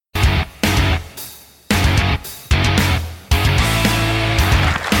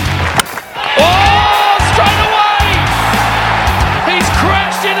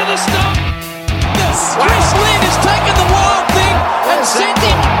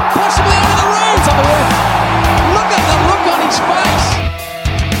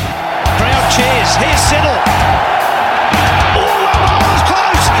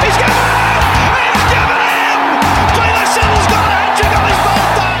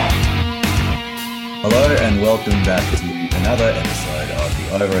welcome back to another episode of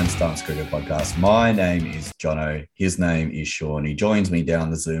the Over and Stumps Cricket Podcast. My name is Jono. His name is Sean. He joins me down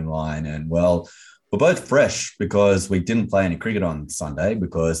the Zoom line, and well, we're both fresh because we didn't play any cricket on Sunday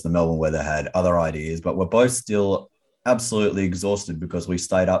because the Melbourne weather had other ideas, but we're both still absolutely exhausted because we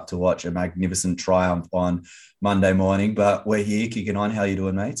stayed up to watch a magnificent triumph on Monday morning. But we're here kicking on. How you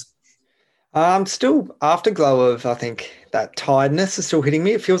doing, mates? Still afterglow of, I think, that tiredness is still hitting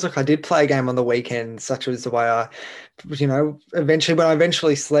me. It feels like I did play a game on the weekend, such as the way when I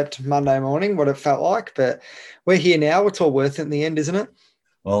eventually slept Monday morning, what it felt like. But we're here now. It's all worth it in the end, isn't it?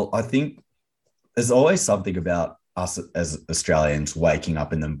 Well, I think there's always something about us as Australians waking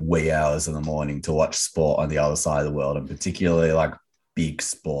up in the wee hours of the morning to watch sport on the other side of the world, and particularly like big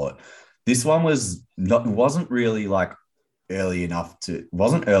sport. This one wasn't really like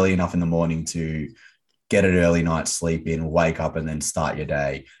wasn't early enough in the morning to get an early night's sleep in, wake up and then start your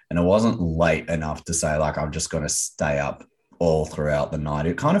day. And it wasn't late enough to say like, I'm just going to stay up all throughout the night.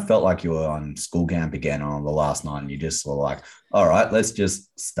 It kind of felt like you were on school camp again on the last night, and you just were like, all right, let's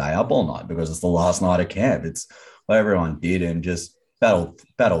just stay up all night because it's the last night of camp. It's what everyone did, and just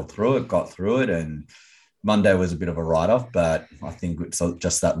battled through it, got through it. And Monday was a bit of a write-off, but I think it's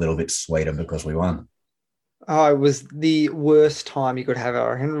just that little bit sweeter because we won. Oh, it was the worst time you could have,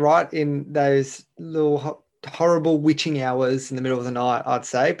 I reckon, right in those little horrible witching hours in the middle of the night, I'd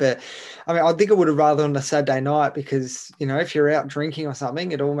say. But I mean, I think I would have rather on a Saturday night because, if you're out drinking or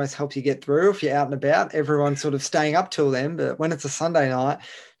something, it almost helps you get through. If you're out and about, everyone's sort of staying up till then. But when it's a Sunday night,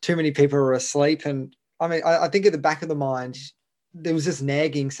 too many people are asleep. And I mean, I think at the back of the mind, there was this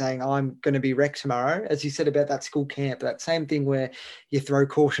nagging saying, I'm going to be wrecked tomorrow. As you said about that school camp, that same thing where you throw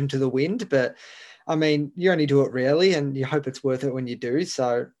caution to the wind. But I mean, you only do it rarely and you hope it's worth it when you do.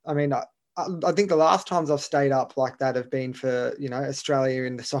 So, I mean, I think the last times I've stayed up like that have been for, Australia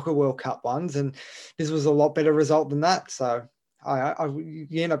in the Soccer World Cup ones. And this was a lot better result than that. So you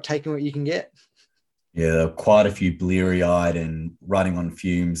end up taking what you can get. Yeah, quite a few bleary-eyed and running on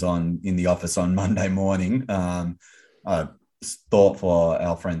fumes in the office on Monday morning. I thought for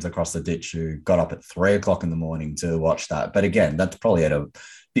our friends across the ditch who got up at 3:00 in the morning to watch that. But again, that's probably at a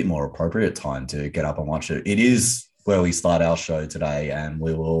bit more appropriate time to get up and watch it. It is where we start our show today, and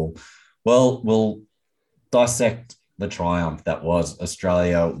we'll dissect the triumph that was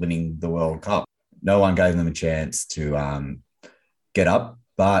Australia winning the World Cup. No one gave them a chance to get up,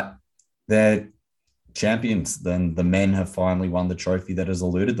 but they're champions. Then the men have finally won the trophy that has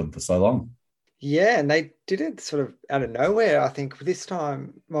eluded them for so long. Yeah, and they did it sort of out of nowhere, I think, this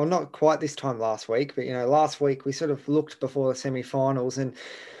time. Well, not quite this time last week, but, last week we sort of looked before the semi-finals. And,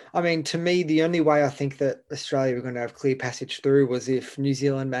 I mean, to me, the only way I think that Australia were going to have clear passage through was if New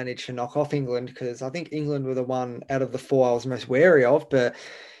Zealand managed to knock off England, because I think England were the one out of the four I was most wary of. But,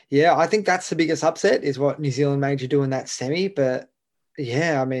 yeah, I think that's the biggest upset is what New Zealand made you do in that semi. But,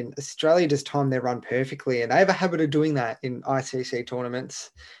 yeah, I mean, Australia just timed their run perfectly, and they have a habit of doing that in ICC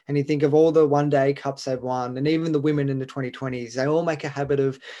tournaments. And you think of all the one-day cups they've won, and even the women in the 2020s, they all make a habit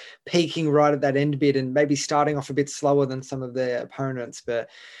of peaking right at that end bit and maybe starting off a bit slower than some of their opponents. But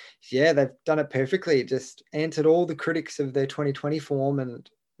yeah, they've done it perfectly. It just answered all the critics of their 2020 form, and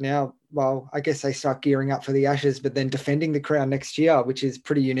now, well, I guess they start gearing up for the Ashes, but then defending the crown next year, which is a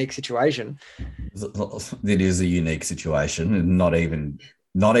pretty unique situation. It is a unique situation. Not even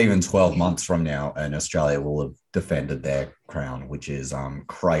 12 months from now, and Australia will have defended their crown, which is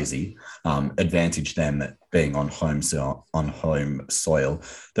crazy. Advantage them being on home soil.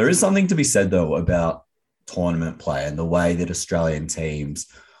 There is something to be said though about tournament play and the way that Australian teams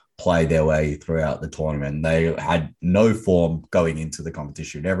play their way throughout the tournament. They had no form going into the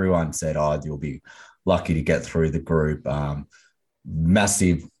competition. Everyone said, you'll be lucky to get through the group.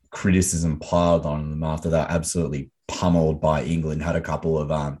 Massive criticism piled on them after that, absolutely pummeled by England, had a couple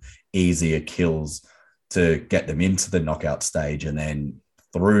of easier kills to get them into the knockout stage, and then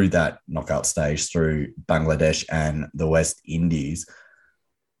through that knockout stage through Bangladesh and the West Indies.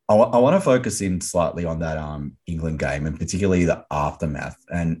 I want to focus in slightly on that England game, and particularly the aftermath.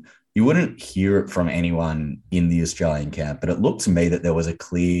 And you wouldn't hear it from anyone in the Australian camp, but it looked to me that there was a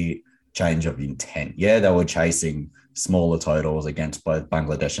clear change of intent. Yeah, they were chasing smaller totals against both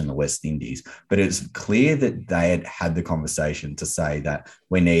Bangladesh and the West Indies, but it's clear that they had the conversation to say that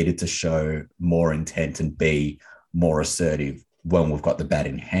we needed to show more intent and be more assertive when we've got the bat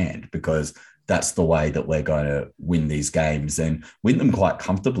in hand, because that's the way that we're going to win these games and win them quite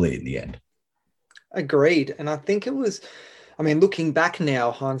comfortably in the end. Agreed. And I think it was, I mean, looking back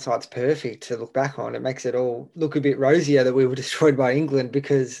now, hindsight's perfect to look back on. It makes it all look a bit rosier that we were destroyed by England,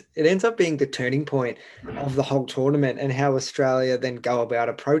 because it ends up being the turning point of the whole tournament and how Australia then go about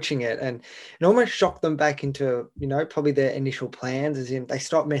approaching it. And it almost shocked them back into, probably their initial plans, as in they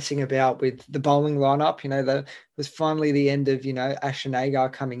stopped messing about with the bowling lineup. It was finally the end of, Ash and Agar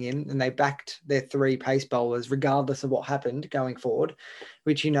coming in, and they backed their three pace bowlers regardless of what happened going forward,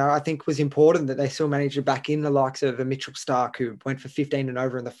 which, I think was important, that they still managed to back in the likes of a Mitchell Stark, who went for 15 and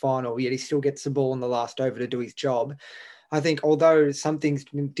over in the final, yet he still gets the ball in the last over to do his job. I think although some things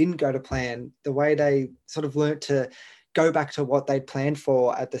didn't go to plan, the way they sort of learnt to go back to what they'd planned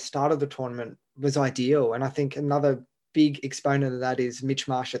for at the start of the tournament was ideal. And I think another big exponent of that is Mitch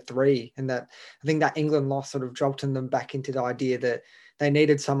Marsh at 3. And that I think that England loss sort of jolted them back into the idea that they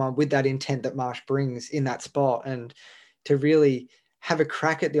needed someone with that intent that Marsh brings in that spot, and to really have a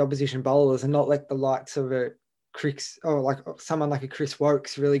crack at the opposition bowlers and not let the likes of a Chris, or like someone like a Chris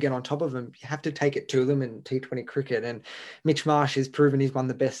Wokes really get on top of them. You have to take it to them in T20 cricket. And Mitch Marsh has proven he's one of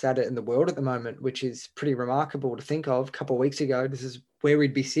the best at it in the world at the moment, which is pretty remarkable to think of. A couple of weeks ago, this is where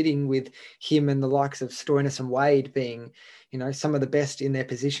we'd be sitting with him and the likes of Stoinis and Wade being, some of the best in their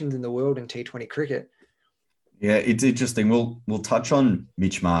positions in the world in T20 cricket. Yeah, it's interesting. We'll touch on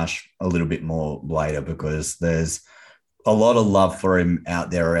Mitch Marsh a little bit more later, because there's a lot of love for him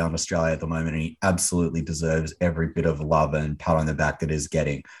out there around Australia at the moment, and he absolutely deserves every bit of love and pat on the back that he's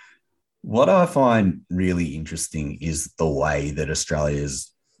getting. What I find really interesting is the way that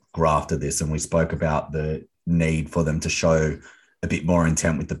Australia's grafted this, and we spoke about the need for them to show a bit more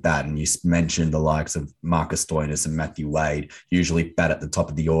intent with the bat. And you mentioned the likes of Marcus Stoinis and Matthew Wade usually bat at the top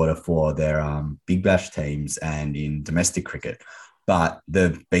of the order for their Big Bash teams and in domestic cricket. But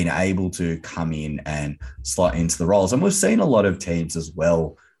they've been able to come in and slot into the roles. And we've seen a lot of teams as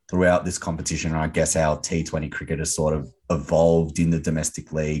well throughout this competition. And I guess how T20 cricket has sort of evolved in the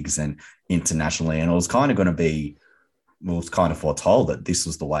domestic leagues and internationally. And it was kind of foretold that this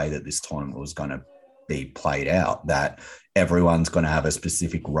was the way that this tournament was going to be played out, that everyone's going to have a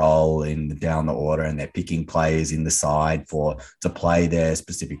specific role down the order, and they're picking players in the side to play their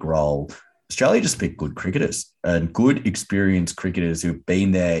specific role. Australia just picked good cricketers and good experienced cricketers who've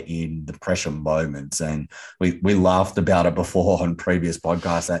been there in the pressure moments. And we laughed about it before on previous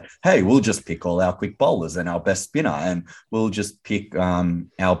podcasts that, hey, we'll just pick all our quick bowlers and our best spinner, and we'll just pick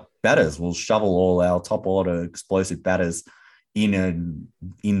our batters. We'll shovel all our top order explosive batters in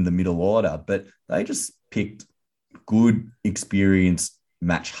the middle order. But they just picked good, experienced,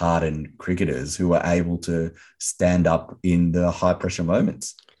 match-hardened cricketers who were able to stand up in the high-pressure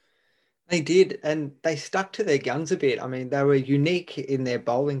moments. They did, and they stuck to their guns a bit. I mean, they were unique in their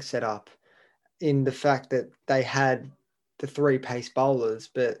bowling setup in the fact that they had the three pace bowlers,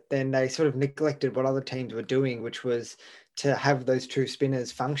 but then they sort of neglected what other teams were doing, which was to have those two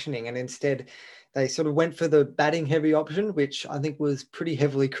spinners functioning. And instead, they sort of went for the batting heavy option, which I think was pretty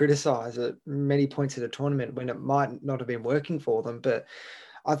heavily criticised at many points of the tournament when it might not have been working for them. But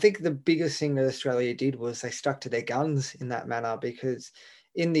I think the biggest thing that Australia did was they stuck to their guns in that manner, because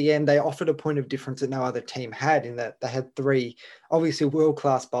in the end, they offered a point of difference that no other team had, in that they had three obviously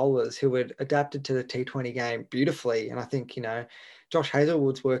world-class bowlers who had adapted to the T20 game beautifully. And I think, Josh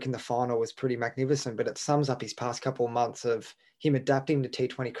Hazlewood's work in the final was pretty magnificent, but it sums up his past couple of months of him adapting to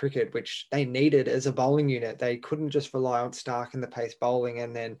T20 cricket, which they needed as a bowling unit. They couldn't just rely on Stark in the pace bowling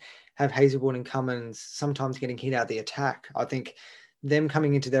and then have Hazlewood and Cummins sometimes getting hit out of the attack. I think them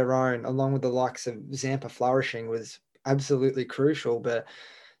coming into their own, along with the likes of Zampa flourishing, was absolutely crucial. But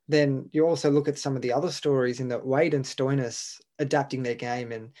then you also look at some of the other stories in that Wade and Stoinis adapting their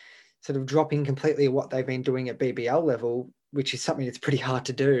game and sort of dropping completely what they've been doing at BBL level, which is something that's pretty hard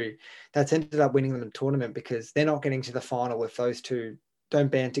to do. That's ended up winning them the tournament, because they're not getting to the final if those two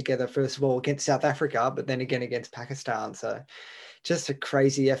don't band together, first of all, against South Africa, but then again against Pakistan. So just a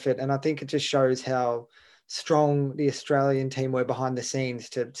crazy effort. And I think it just shows how strong the Australian team were behind the scenes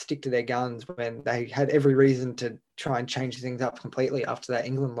to stick to their guns when they had every reason to try and change things up completely after that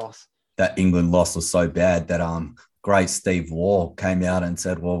England loss. That England loss was so bad that great Steve Waugh came out and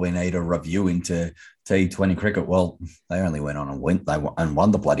said, well, we need a review into T20 cricket. Well, they only went on and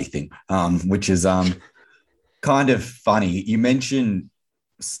won the bloody thing, which is kind of funny. You mentioned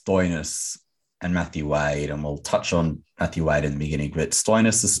Stoinis and Matthew Wade, and we'll touch on Matthew Wade in the beginning, but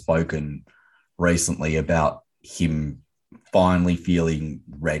Stoinis has spoken recently about him finally feeling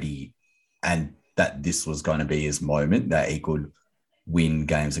ready and that this was going to be his moment, that he could win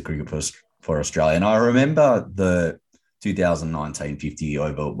games of cricket for Australia. And I remember the 2019 50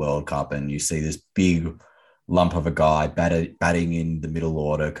 over World Cup, and you see this big lump of a guy batting in the middle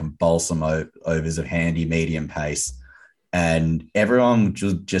order, can bowl some overs of handy medium pace, And everyone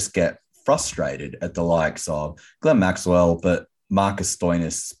would just get frustrated at the likes of Glenn Maxwell, but Marcus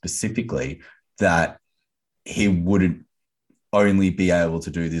Stoinis specifically, that he wouldn't only be able to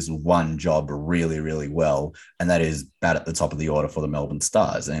do this one job really, really well, and that is bat at the top of the order for the Melbourne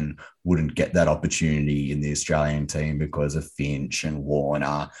Stars, and wouldn't get that opportunity in the Australian team because of Finch and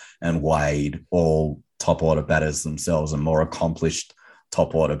Warner and Wade, all top order batters themselves and more accomplished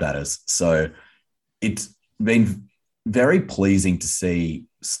top order batters. So it's been very pleasing to see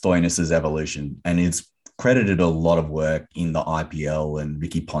Stoinis's evolution, and it's credited a lot of work in the IPL and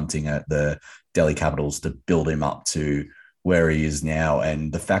Vicky Ponting at the Delhi Capitals to build him up to where he is now.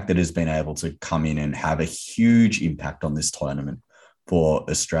 And the fact that he's been able to come in and have a huge impact on this tournament for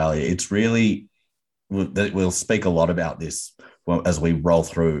Australia, it's really, we'll speak a lot about this as we roll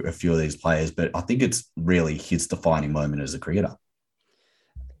through a few of these players, but I think it's really his defining moment as a cricketer.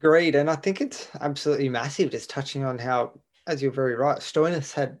 Agreed. And I think it's absolutely massive, just touching on how, as you're very right,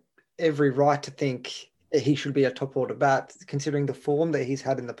 Stoinis had every right to think that he should be a top order bat, considering the form that he's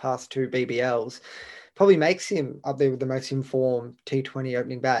had in the past two BBLs. Probably makes him up there with the most informed T20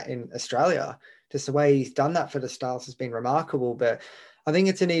 opening bat in Australia. Just the way he's done that for the Stars has been remarkable. But I think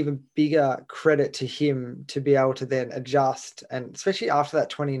it's an even bigger credit to him to be able to then adjust, and especially after that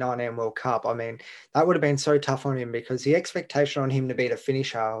 2019 World Cup. I mean, that would have been so tough on him because the expectation on him to be the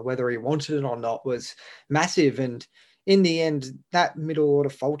finisher, whether he wanted it or not, was massive. And in the end, that middle order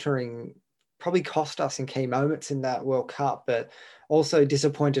faltering probably cost us in key moments in that World Cup, but also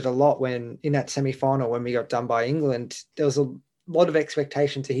disappointed a lot when in that semi-final, when we got done by England, there was a lot of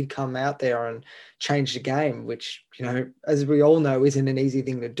expectations that he'd come out there and change the game, which, you know, as we all know, isn't an easy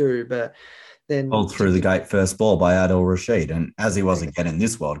thing to do. But then Pulled through the gate first ball by Adil Rashid. And as he was again in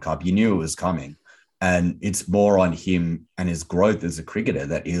this World Cup, you knew it was coming. And it's more on him and his growth as a cricketer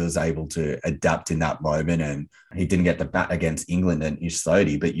that he was able to adapt in that moment. And he didn't get the bat against England and Ish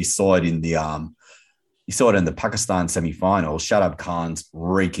Sodhi, but you saw it in the Pakistan semi-final. Shadab Khan's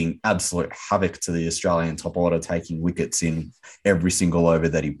wreaking absolute havoc to the Australian top order, taking wickets in every single over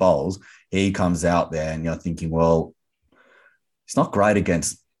that he bowls. He comes out there and you're thinking, well, he's not great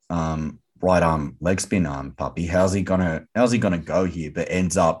against right arm leg spin puppy. How's he gonna go here? But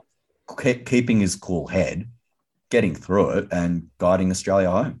ends up keeping his cool head, getting through it, and guiding Australia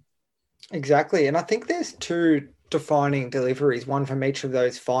home. Exactly. And I think there's two defining deliveries, one from each of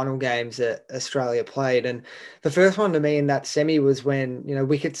those final games that Australia played. And the first one to me in that semi was when, you know,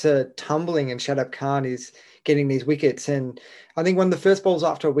 wickets are tumbling and Shadab Khan is getting these wickets. And I think one of the first balls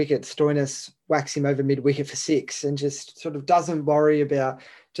after a wicket, Stoinis whacks him over mid-wicket for 6 and just sort of doesn't worry about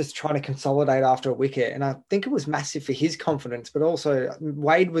just trying to consolidate after a wicket. And I think it was massive for his confidence, but also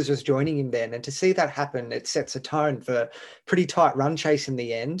Wade was just joining him then. And to see that happen, it sets a tone for pretty tight run chase in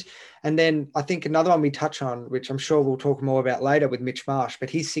the end. And then I think another one we touch on, which I'm sure we'll talk more about later with Mitch Marsh, but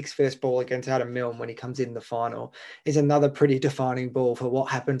his 6th first ball against Adam Milne when he comes in the final is another pretty defining ball for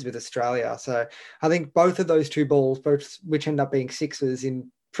what happens with Australia. So I think both of those two balls, both which end up being sixes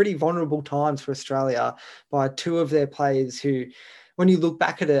in pretty vulnerable times for Australia by two of their players who, when you look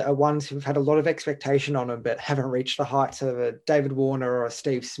back at it, are ones who've had a lot of expectation on them, but haven't reached the heights of a David Warner or a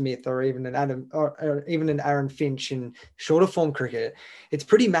Steve Smith or even an Aaron Finch in shorter form cricket. It's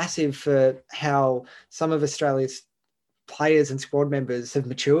pretty massive for how some of Australia's players and squad members have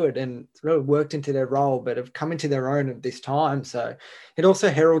matured and really worked into their role, but have come into their own at this time. So it also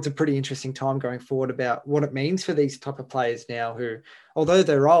heralds a pretty interesting time going forward about what it means for these type of players now who, although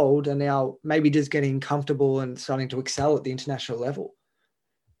they're old, are now maybe just getting comfortable and starting to excel at the international level.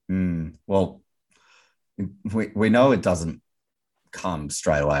 Well, we know it doesn't come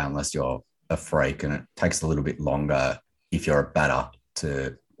straight away unless you're a freak, and it takes a little bit longer if you're a batter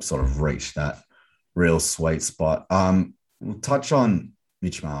to sort of reach that real sweet spot. We'll touch on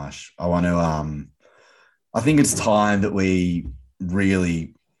Mitch Marsh. I think it's time that we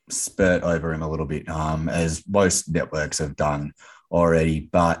really spurt over him a little bit, as most networks have done already.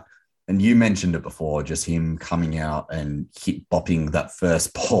 And you mentioned it before, just him coming out and bopping that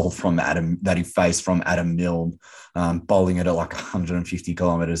first ball from Adam that he faced from Adam Milne, bowling it at like 150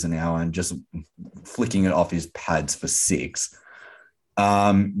 kilometers an hour and just flicking it off his pads for 6.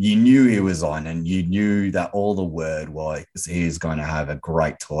 You knew he was on, and you knew that all the word was he is going to have a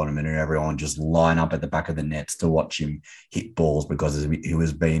great tournament, and everyone just line up at the back of the nets to watch him hit balls because he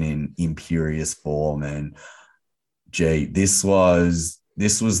was being in imperious form. And gee, this was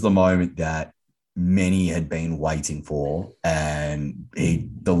the moment that many had been waiting for, and he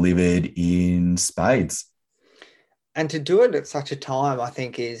delivered in spades. And to do it at such a time, I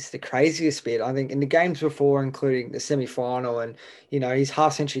think, is the craziest bit. I think in the games before, including the semi-final, and, you know, his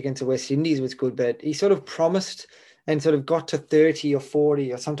half century against the West Indies was good, but he sort of promised and sort of got to 30 or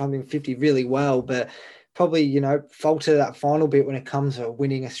 40 or sometimes even 50 really well, but probably, faltered that final bit when it comes to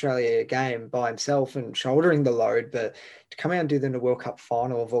winning Australia a game by himself and shouldering the load. But to come out and do them in the World Cup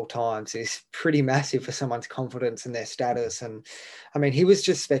final of all times is pretty massive for someone's confidence and their status. And I mean, he was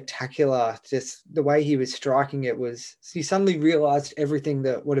just spectacular. Just the way he was striking it was, you suddenly realized everything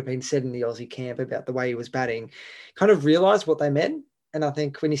that would have been said in the Aussie camp about the way he was batting, kind of realized what they meant. And I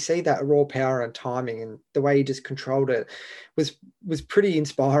think when you see that raw power and timing and the way he just controlled it was pretty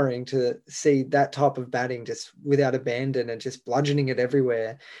inspiring to see that type of batting just without abandon and just bludgeoning it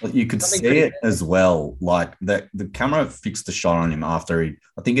everywhere. Well, you could see it as well. Like the camera fixed the shot on him after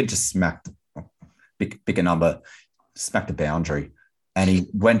I think it just smacked, pick a number, smacked a boundary. And he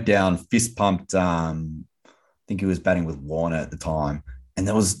went down, fist pumped. I think he was batting with Warner at the time. And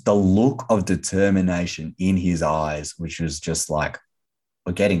there was the look of determination in his eyes, which was just like,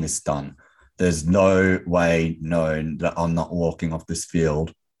 we're getting this done. There's no way known that I'm not walking off this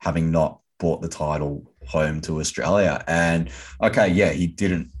field having not brought the title home to Australia. And okay, yeah, he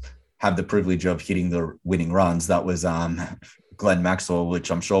didn't have the privilege of hitting the winning runs. That was Glenn Maxwell,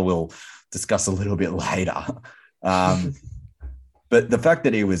 which I'm sure we'll discuss a little bit later. But the fact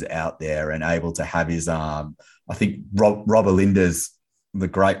that he was out there and able to have his, I think Robert Linders, the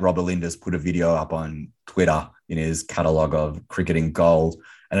great Robert Linders, put a video up on Twitter in his catalogue of cricketing gold.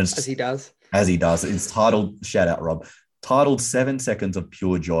 And it's as he does. It's titled, shout out Rob, titled 7 Seconds of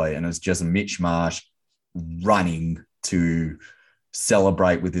Pure Joy. And it's just Mitch Marsh running to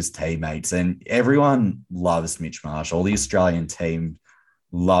celebrate with his teammates. And everyone loves Mitch Marsh. All the Australian team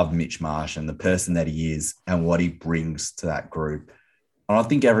love Mitch Marsh and the person that he is and what he brings to that group. And I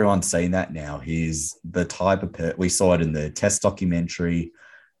think everyone's seen that now. He's the type of we saw it in the Test documentary,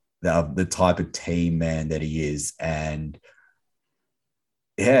 the type of team man that he is. And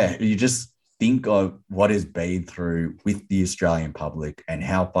yeah, you just think of what he's been through with the Australian public and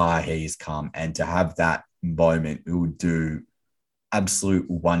how far he's come. And to have that moment, it would do absolute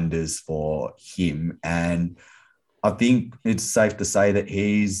wonders for him. And I think it's safe to say that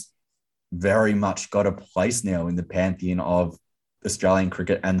he's very much got a place now in the pantheon of Australian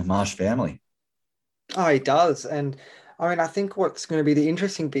cricket and the Marsh family. Oh, he does. And I mean, I think what's going to be the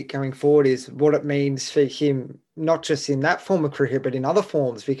interesting bit going forward is what it means for him, not just in that form of cricket, but in other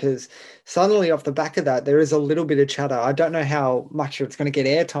forms, because suddenly off the back of that, there is a little bit of chatter. I don't know how much it's going to get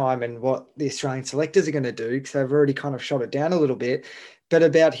airtime and what the Australian selectors are going to do, because they've already kind of shot it down a little bit, but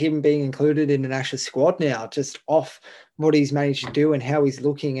about him being included in an Ashes squad now, just off what he's managed to do and how he's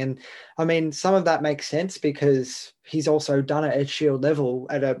looking. And I mean, some of that makes sense because he's also done it at Shield level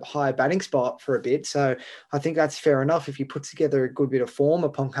at a higher batting spot for a bit. So I think that's fair enough. If he puts together a good bit of form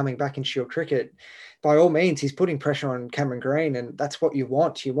upon coming back in Shield cricket, by all means, he's putting pressure on Cameron Green, and that's what you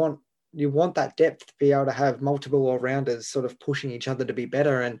want. You want that depth to be able to have multiple all-rounders sort of pushing each other to be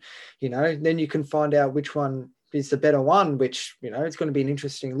better. And, then you can find out which one is the better one, which, it's going to be an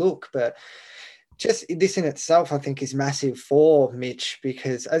interesting look. But just this in itself, I think, is massive for Mitch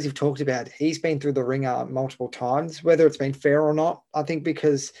because, as you've talked about, he's been through the ringer multiple times, whether it's been fair or not. I think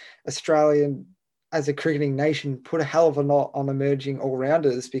because Australia, as a cricketing nation, put a hell of a lot on emerging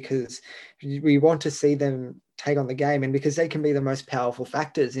all-rounders because we want to see them take on the game and because they can be the most powerful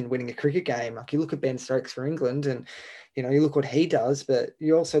factors in winning a cricket game. Like you look at Ben Stokes for England and, you look what he does, but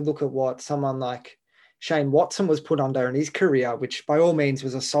you also look at what someone like Shane Watson was put under in his career, which by all means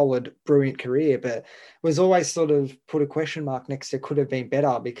was a solid, brilliant career, but was always sort of put a question mark next to could have been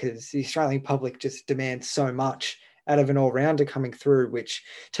better because the Australian public just demands so much out of an all-rounder coming through, which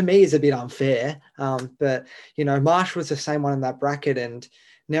to me is a bit unfair. But, Marsh was the same one in that bracket. And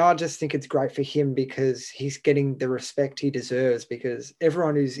now I just think it's great for him because he's getting the respect he deserves because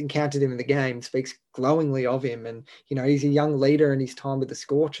everyone who's encountered him in the game speaks glowingly of him. And, he's a young leader in his time with the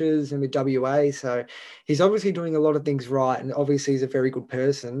Scorchers and with WA. So he's obviously doing a lot of things right. And obviously he's a very good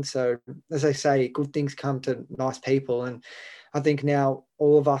person. So as I say, good things come to nice people. And I think now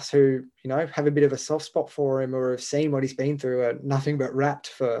all of us who, have a bit of a soft spot for him or have seen what he's been through are nothing but rapt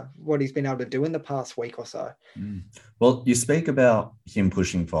for what he's been able to do in the past week or so. Well, you speak about him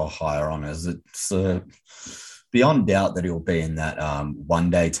pushing for higher honours. It's beyond doubt that he'll be in that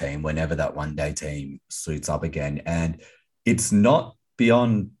one-day team whenever that one-day team suits up again. And it's not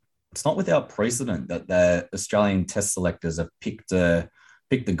without precedent that the Australian test selectors have picked a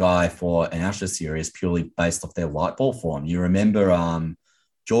guy for an Ashes series purely based off their white ball form. You remember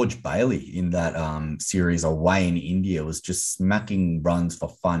George Bailey in that series away in India was just smacking runs for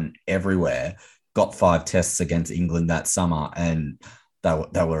fun everywhere, got 5 tests against England that summer. And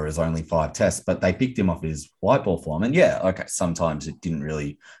that were his only 5 tests, but they picked him off his white ball form. And yeah, okay, sometimes it didn't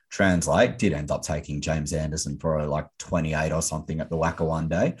really translate. Did end up taking James Anderson for like 28 or something at the Wacker one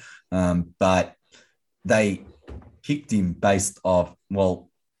day. But they picked him based off, well,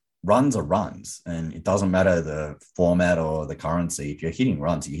 runs are runs, and it doesn't matter the format or the currency. If you're hitting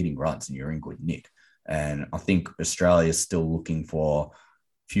runs, you're hitting runs and you're in good nick. And I think Australia is still looking for a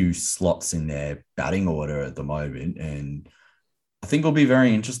few slots in their batting order at the moment. And I think it'll be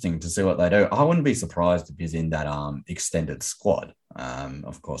very interesting to see what they do. I wouldn't be surprised if he's in that extended squad.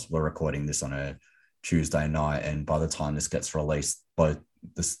 Of course, we're recording this on a Tuesday night, and by the time this gets released, both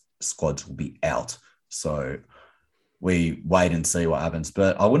the squads will be out. So we wait and see what happens.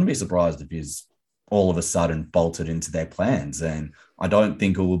 But I wouldn't be surprised if he's all of a sudden bolted into their plans. And I don't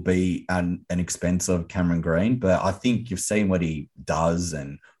think it will be an expense of Cameron Green, but I think you've seen what he does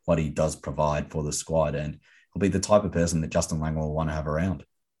and what he does provide for the squad. And he'll be the type of person that Justin Langer will want to have around.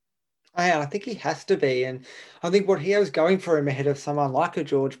 I think he has to be. And I think what he has going for him ahead of someone like a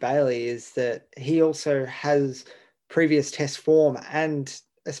George Bailey is that he also has previous test form, and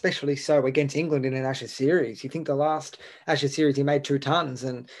especially so against England in an Ashes series. You think the last Ashes series he made 2 tons,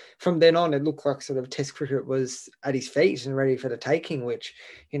 and from then on it looked like sort of test cricket was at his feet and ready for the taking, which,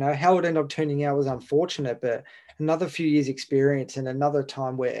 how it ended up turning out was unfortunate, but another few years experience and another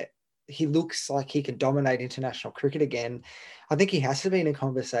time where he looks like he can dominate international cricket again. I think he has to be in a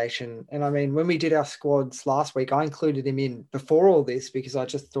conversation. And I mean, when we did our squads last week, I included him in before all this because I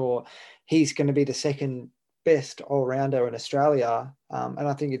just thought he's going to be the second best all-rounder in Australia. And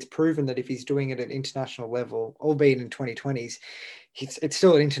I think it's proven that if he's doing it at international level, albeit in 2020s, it's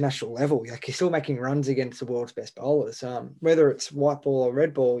still at international level. Like, he's still making runs against the world's best bowlers. Whether it's white ball or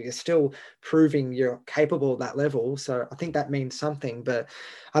red ball, you're still proving you're capable at that level. So I think that means something. But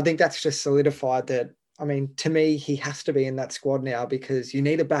I think that's just solidified that, I mean, to me, he has to be in that squad now because you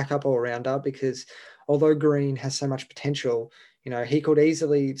need a backup all-rounder, because although Green has so much potential, he could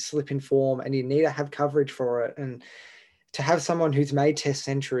easily slip in form and you need to have coverage for it. And to have someone who's made test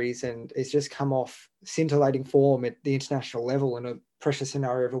centuries and has just come off scintillating form at the international level in a pressure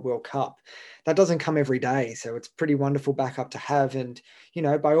scenario of a World Cup, that doesn't come every day. So it's pretty wonderful backup to have. And,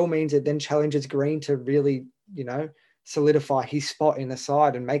 by all means, it then challenges Green to really, solidify his spot in the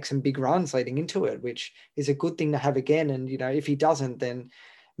side and make some big runs leading into it, which is a good thing to have again. And, if he doesn't, then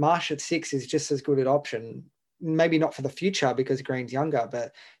Marsh at 6 is just as good an option. Maybe not for the future because Green's younger,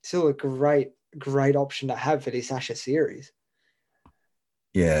 but still a great option to have for this Ashes series.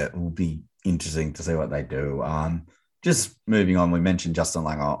 Yeah, it will be interesting to see what they do. Just moving on, we mentioned Justin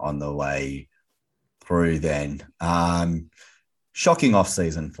Langer on the way through then. Shocking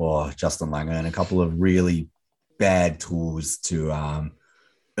off-season for Justin Langer and a couple of really bad tours to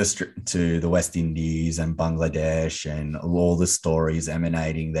the West Indies and Bangladesh, and all the stories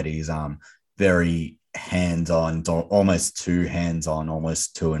emanating that he's very hands-on, almost too hands-on,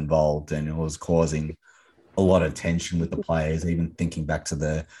 almost too involved, and it was causing a lot of tension with the players, even thinking back to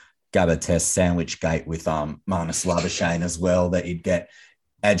the Gabba Test sandwich gate with Marnus Labuschagne as well, that he'd get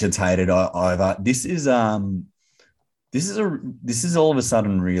agitated over. This is all of a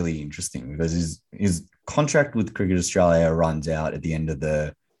sudden really interesting because his contract with Cricket Australia runs out at the end of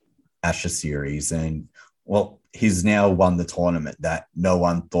the Ashes series, and well, he's now won the tournament that no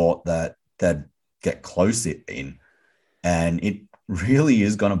one thought that they'd get close in, and it really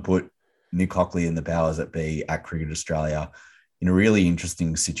is going to put Nick Hockley and the powers that be at Cricket Australia in a really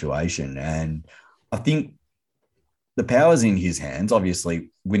interesting situation. And I think the power's in his hands. Obviously,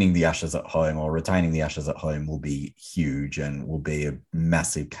 winning the Ashes at home or retaining the Ashes at home will be huge and will be a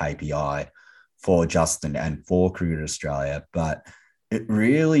massive KPI for Justin and for Cricket Australia. But it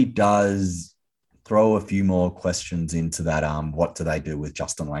really does throw a few more questions into that what do they do with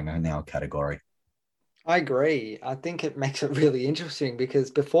Justin Langer now category. I agree. I think it makes it really interesting because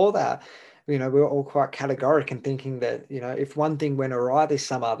before that, we were all quite categoric in thinking that, if one thing went awry this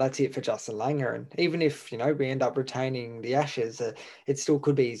summer, that's it for Justin Langer. And even if, we end up retaining the Ashes, it still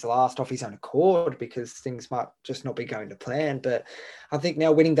could be his last off his own accord because things might just not be going to plan. But I think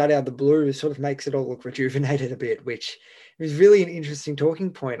now winning that out of the blue sort of makes it all look rejuvenated a bit, which is really an interesting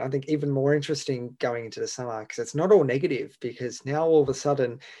talking point. I think even more interesting going into the summer because it's not all negative, because now all of a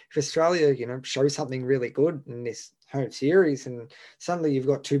sudden, if Australia, shows something really good in this home series, and suddenly you've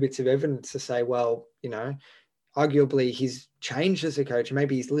got 2 bits of evidence to say, well, arguably he's changed as a coach.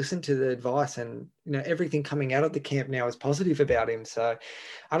 Maybe he's listened to the advice, and everything coming out of the camp now is positive about him. So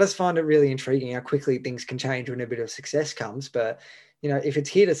I just find it really intriguing how quickly things can change when a bit of success comes. But if it's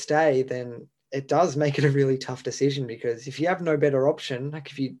here to stay, then it does make it a really tough decision, because if you have no better option, like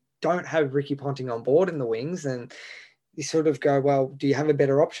if you don't have Ricky Ponting on board in the wings, then you sort of go, well, do you have a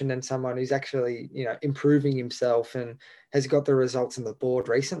better option than someone who's actually, improving himself and has got the results on the board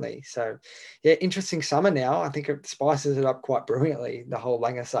recently? So, yeah, interesting summer now. I think it spices it up quite brilliantly, the whole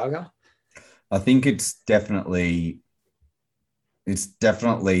Langer saga. I think it's definitely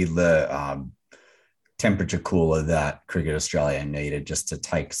the temperature cooler that Cricket Australia needed just to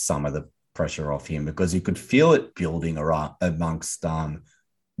take some of the pressure off him, because you could feel it building around amongst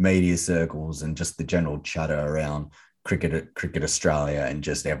media circles and just the general chatter around Cricket Australia and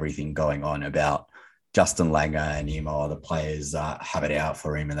just everything going on about Justin Langer and him, or the players have it out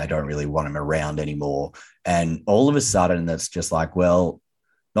for him and they don't really want him around anymore. And all of a sudden, that's just like, well,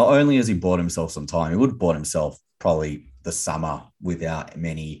 not only has he bought himself some time, he would have bought himself probably the summer without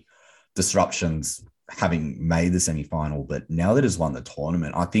many disruptions having made the semi-final, but now that he's won the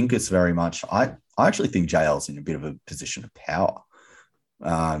tournament, I think it's very much, I actually think JL's in a bit of a position of power.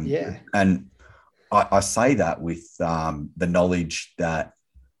 Yeah. And I say that with the knowledge that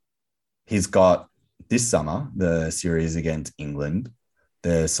he's got this summer, the series against England.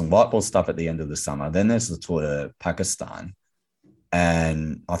 There's some white ball stuff at the end of the summer. Then there's the tour to Pakistan.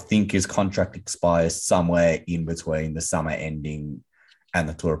 And I think his contract expires somewhere in between the summer ending and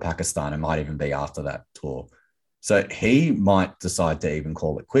the tour of Pakistan. It might even be after that tour. So he might decide to even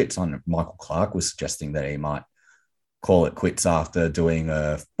call it quits. Michael Clark was suggesting that he might call it quits after doing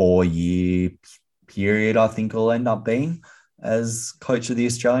a 4-year period, I think will end up being, as coach of the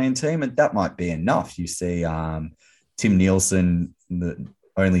Australian team. And that might be enough. You see Tim Nielsen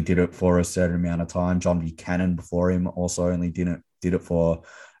only did it for a certain amount of time. John Buchanan before him also only did it for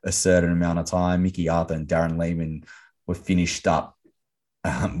a certain amount of time. Mickey Arthur and Darren Lehman were finished up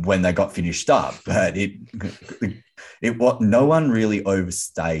when they got finished up, but no one really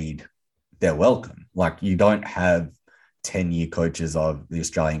overstayed their welcome. Like, you don't have 10-year coaches of the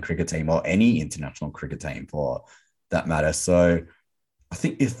Australian cricket team or any international cricket team for that matter. So I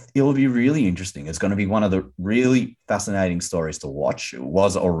think it'll be really interesting. It's going to be one of the really fascinating stories to watch. It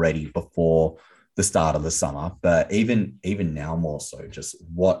was already before the start of the summer, but even now more so, just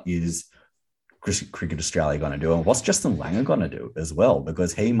what is Cricket Australia going to do, and what's Justin Langer going to do as well,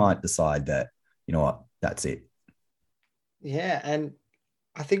 because he might decide that, you know what, that's it. Yeah, and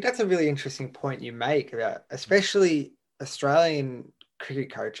I think that's a really interesting point you make about especially Australian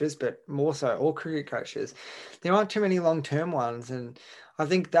cricket coaches, but more so all cricket coaches. There aren't too many long-term ones, and I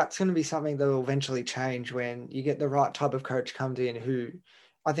think that's going to be something that will eventually change when you get the right type of coach comes in who,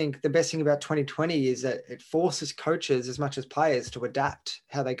 I think the best thing about 2020 is that it forces coaches as much as players to adapt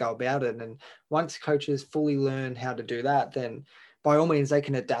how they go about it. And once coaches fully learn how to do that, then by all means they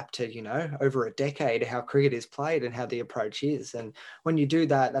can adapt to, over a decade how cricket is played and how the approach is. And when you do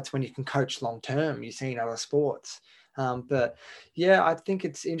that, that's when you can coach long term. You see in other sports. But yeah, I think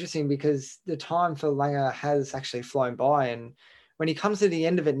it's interesting because the time for Langer has actually flown by, and when he comes to the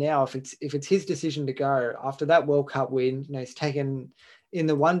end of it now, if it's his decision to go after that World Cup win, he's taken in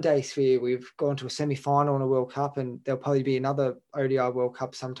the one-day sphere. We've gone to a semi-final in a World Cup, and there'll probably be another ODI World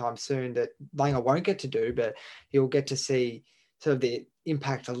Cup sometime soon that Langer won't get to do, but he'll get to see sort of the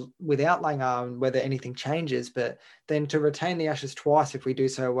impact without Langer and whether anything changes. But then to retain the Ashes twice, if we do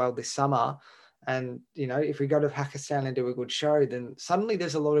so well this summer, and, if we go to Pakistan and do a good show, then suddenly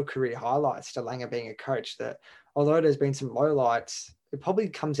there's a lot of career highlights to Langer being a coach that, although there's been some lowlights, it probably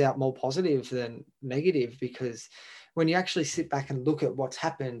comes out more positive than negative, because when you actually sit back and look at what's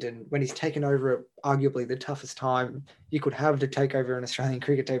happened and when he's taken over arguably the toughest time you could have to take over an Australian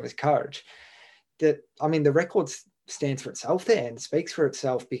cricket team as coach, the record stands for itself there and speaks for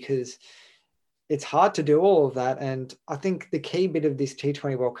itself, because it's hard to do all of that. And I think the key bit of this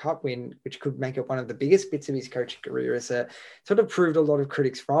T20 World Cup win, which could make it one of the biggest bits of his coaching career, is that sort of proved a lot of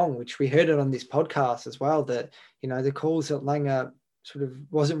critics wrong, which we heard it on this podcast as well, that, the calls that Langer sort of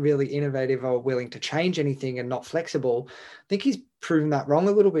wasn't really innovative or willing to change anything and not flexible. I think he's proven that wrong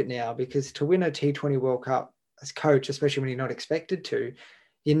a little bit now, because to win a T20 World Cup as coach, especially when you're not expected to,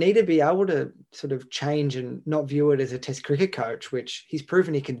 you need to be able to sort of change and not view it as a test cricket coach, which he's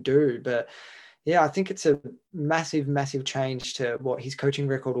proven he can do. But yeah, I think it's a massive, massive change to what his coaching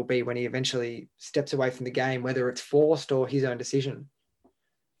record will be when he eventually steps away from the game, whether it's forced or his own decision.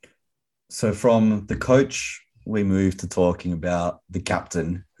 So from the coach, we move to talking about the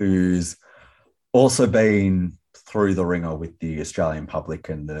captain, who's also been through the ringer with the Australian public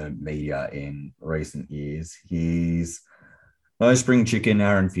and the media in recent years. He's no spring chicken,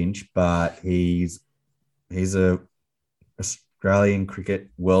 Aaron Finch, but he's a Australian Cricket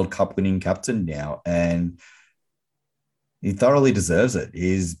World Cup winning captain now, and he thoroughly deserves it.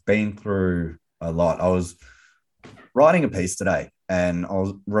 He's been through a lot. I was writing a piece today, and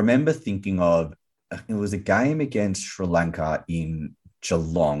remember thinking of it was a game against Sri Lanka in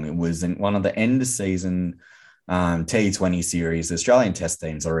Geelong. It was in one of the end of season T20 series. The Australian Test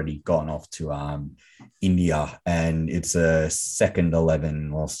team's already gone off to India, and it's a second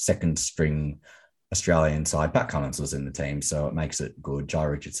 11 or second string Australian side. Pat Cummins was in the team, so it makes it good. Jai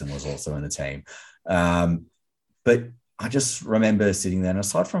Richardson was also in the team. But I just remember sitting there, and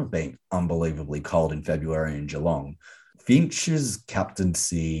aside from it being unbelievably cold in February in Geelong, Finch's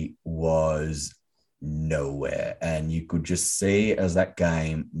captaincy was nowhere. And you could just see as that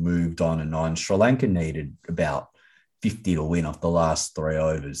game moved on and on, Sri Lanka needed about 50 to win off the last 3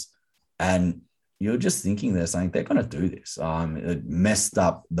 overs. And you're just thinking they're saying they're going to do this. It messed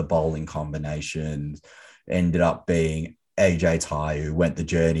up the bowling combinations, ended up being AJ Thai, who went the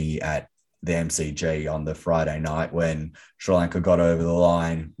journey at the MCG on the Friday night when Sri Lanka got over the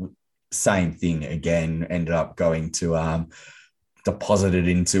line. Same thing again, ended up going to deposited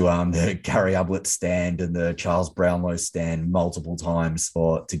into the Gary Ablett stand and the Charles Brownlow stand multiple times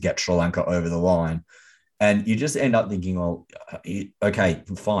to get Sri Lanka over the line. And you just end up thinking, well, okay,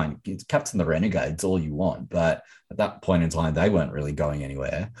 fine, captain the Renegades all you want. But at that point in time, they weren't really going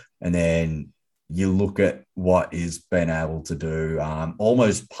anywhere. And then you look at what he's been able to do,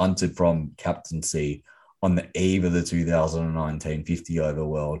 almost punted from captaincy on the eve of the 2019 50 over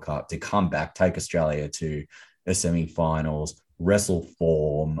World Cup to come back, take Australia to a semi-finals, wrestle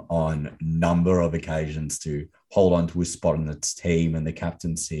form on a number of occasions to hold on to his spot in the team and the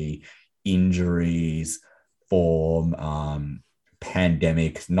captaincy, injuries, form,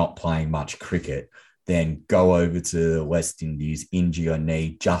 pandemic, not playing much cricket, then go over to the West Indies, injure your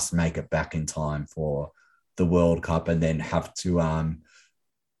knee, just make it back in time for the World Cup, and then have to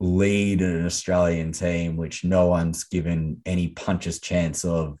lead an Australian team, which no one's given any puncher's chance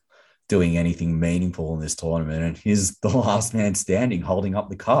of doing anything meaningful in this tournament. And he's the last man standing holding up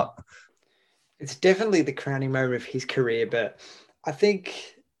the cup. It's definitely the crowning moment of his career, but I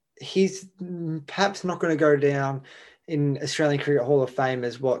think he's perhaps not going to go down in Australian Cricket Hall of Fame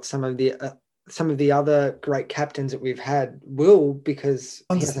as what some of the other great captains that we've had will, because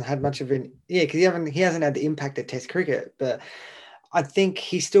he hasn't had much of an because he hasn't had the impact of Test cricket. But I think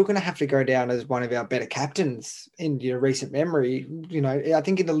he's still going to have to go down as one of our better captains in recent memory. I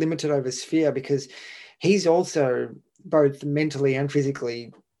think in the limited over sphere, because he's also both mentally and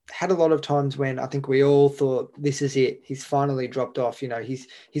physically had a lot of times when I think we all thought this is it. He's finally dropped off.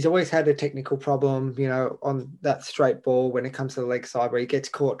 He's always had a technical problem, on that straight ball when it comes to the leg side where he gets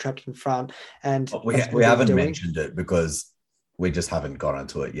caught trapped in front. And we haven't mentioned it because we just haven't got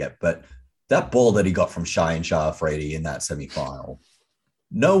into it yet. But that ball that he got from Shaheen Shah Afridi in that semi-final,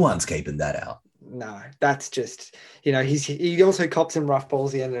 no one's keeping that out. No, that's just, he also copped some rough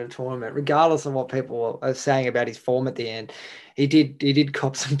balls at the end of the tournament, regardless of what people are saying about his form at the end. He did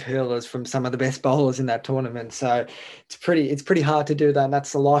cop some pearlers from some of the best bowlers in that tournament. So it's pretty hard to do that. And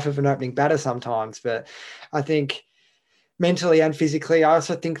that's the life of an opening batter sometimes. But I think mentally and physically, I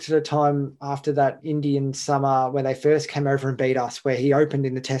also think to the time after that Indian summer where they first came over and beat us, where he opened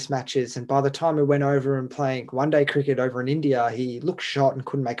in the test matches. And by the time we went over and playing one-day cricket over in India, he looked shot and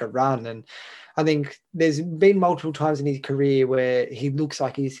couldn't make a run. And I think there's been multiple times in his career where he looks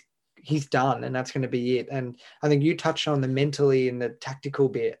like he's done and that's going to be it. And I think you touched on the mentally and the tactical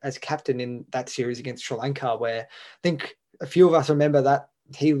bit as captain in that series against Sri Lanka, where I think a few of us remember that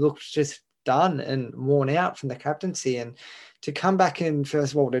he looked just done and worn out from the captaincy. And to come back in,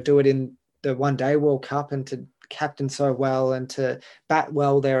 first of all, to do it in the one-day World Cup and to captain so well and to bat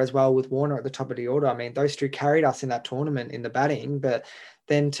well there as well with Warner at the top of the order. I mean, those two carried us in that tournament in the batting, but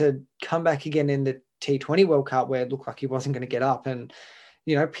then to come back again in the T20 World Cup where it looked like he wasn't going to get up. And,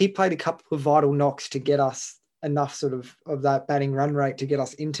 he played a couple of vital knocks to get us enough sort of that batting run rate to get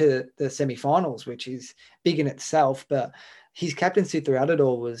us into the semi-finals, which is big in itself. But his captaincy throughout it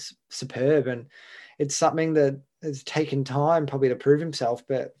all was superb. And it's something that has taken time probably to prove himself.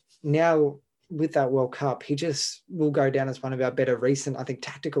 But now with that World Cup, he just will go down as one of our better recent, I think,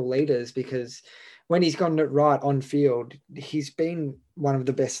 tactical leaders, because when he's gotten it right on field, he's been one of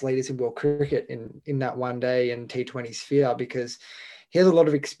the best leaders in world cricket in that one day and T20 sphere, because he has a lot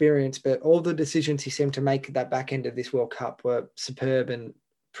of experience, but all the decisions he seemed to make at that back end of this World Cup were superb and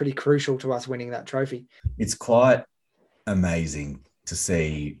pretty crucial to us winning that trophy. It's quite amazing to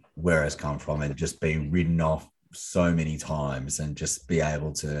see where it's come from and just be ridden off so many times and just be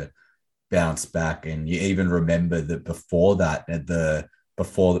able to bounce back. And you even remember that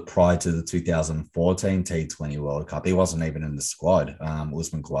prior to the 2014 T20 World Cup, he wasn't even in the squad.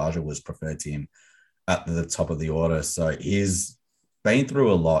 Usman Khawaja was preferred to him at the top of the order. So he's been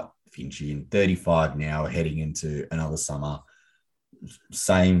through a lot, Finchy, and 35 now, heading into another summer.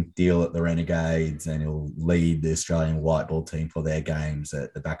 same deal at the Renegades, and he'll lead the Australian white ball team for their games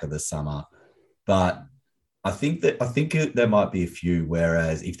at the back of the summer. But I think there might be a few.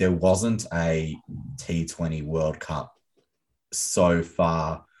 Whereas if there wasn't a T20 World Cup so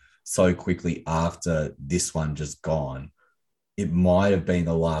far, so quickly after this one just gone, it might have been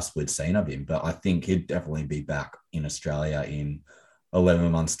the last we'd seen of him. But I think he'd definitely be back in Australia in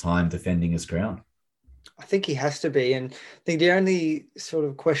 11 months' time defending his crown. I think he has to be. And I think the only sort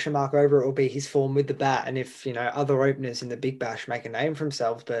of question mark over it will be his form with the bat and if, other openers in the Big Bash make a name for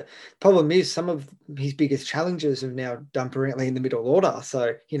themselves. But problem is some of his biggest challenges have now done brilliantly in the middle order. So,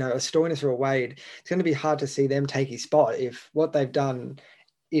 a Stoinis or a Wade, it's going to be hard to see them take his spot if what they've done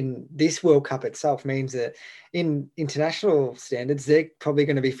in this World Cup itself means that in international standards, they're probably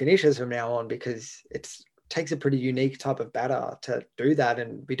going to be finishers from now on because it's takes a pretty unique type of batter to do that,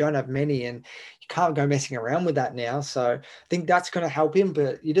 and we don't have many, and you can't go messing around with that now. So I think that's going to help him,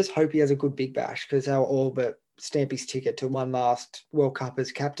 but you just hope he has a good Big Bash because they'll all but stamp his ticket to one last World Cup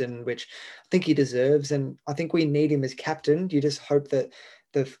as captain, which I think he deserves, and I think we need him as captain. You just hope that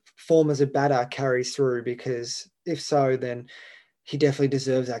the form as a batter carries through, because if so, then he definitely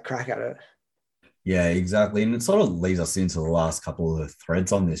deserves that crack at it. Yeah, exactly. And it sort of leads us into the last couple of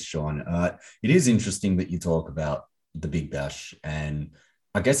threads on this, Sean. It is interesting that you talk about the Big Bash and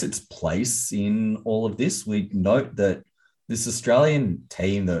I guess its place in all of this. We note that this Australian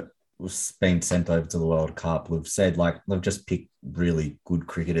team that was being sent over to the World Cup, we've said like they've just picked really good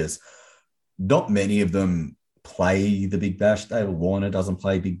cricketers. Not many of them play the Big Bash. David Warner doesn't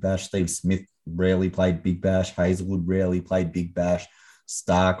play Big Bash. Steve Smith rarely played Big Bash. Hazelwood rarely played Big Bash.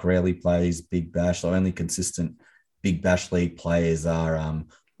 Stark rarely plays Big Bash. The only consistent Big Bash League players are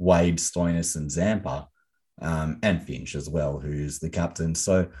Wade, Stoinis, and Zampa, and Finch as well, who's the captain.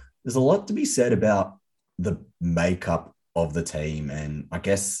 So there's a lot to be said about the makeup of the team and I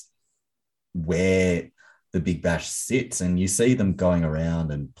guess where the Big Bash sits. And you see them going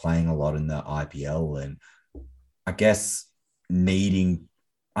around and playing a lot in the IPL. And I guess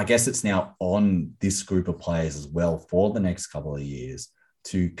it's now on this group of players as well for the next couple of years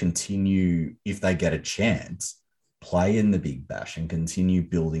to continue, if they get a chance, play in the Big Bash and continue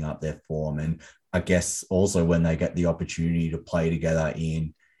building up their form. And I guess also when they get the opportunity to play together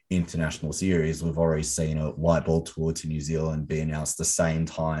in international series, we've already seen a white ball tour to New Zealand be announced the same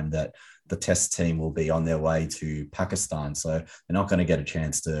time that the test team will be on their way to Pakistan. So they're not going to get a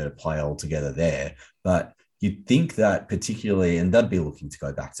chance to play all together there. But you'd think that particularly, and they'd be looking to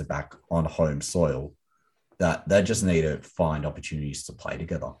go back to back on home soil, that they just need to find opportunities to play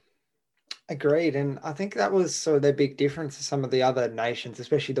together. Agreed. And I think that was sort of their big difference to some of the other nations,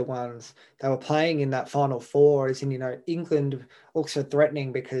 especially the ones that were playing in that final four, is in, England also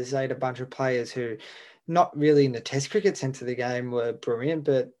threatening because they had a bunch of players who not really in the test cricket sense of the game were brilliant,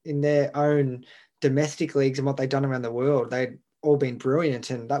 but in their own domestic leagues and what they'd done around the world, they'd all been brilliant.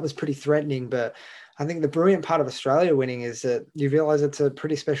 And that was pretty threatening. But I think the brilliant part of Australia winning is that you realise it's a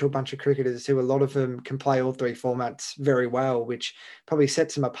pretty special bunch of cricketers who a lot of them can play all three formats very well, which probably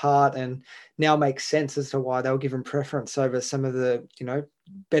sets them apart and now makes sense as to why they'll give them preference over some of the,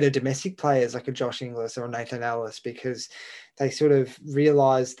 better domestic players like a Josh Inglis or a Nathan Ellis, because they sort of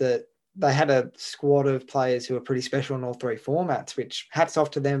realised that they had a squad of players who are pretty special in all three formats, which hats off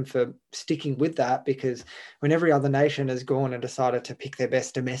to them for sticking with that, because when every other nation has gone and decided to pick their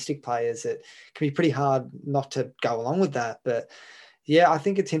best domestic players, it can be pretty hard not to go along with that. But yeah, I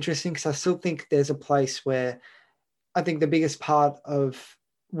think it's interesting because I still think there's a place where I think the biggest part of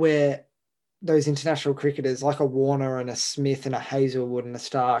where those international cricketers like a Warner and a Smith and a Hazelwood and a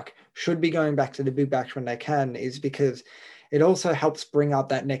Stark should be going back to the Big Bash when they can is because it also helps bring up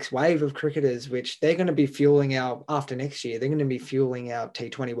that next wave of cricketers, which they're going to be fueling our, after next year, they're going to be fueling our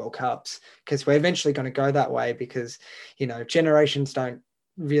T20 World Cups, because we're eventually going to go that way because, generations don't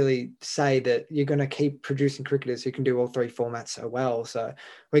really say that you're going to keep producing cricketers who can do all three formats so well. So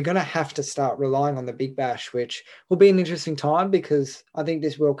we're going to have to start relying on the Big Bash, which will be an interesting time because I think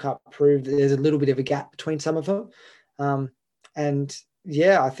this World Cup proved that there's a little bit of a gap between some of them. And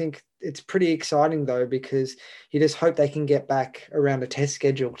yeah, I think it's pretty exciting though, because you just hope they can get back around a test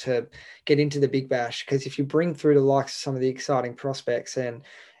schedule to get into the Big Bash. Because if you bring through the likes of some of the exciting prospects, and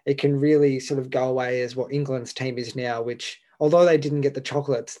it can really sort of go away as what England's team is now, which although they didn't get the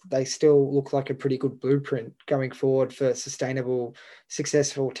chocolates, they still look like a pretty good blueprint going forward for sustainable,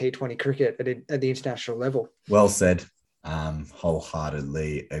 successful T20 cricket at the international level. Well said.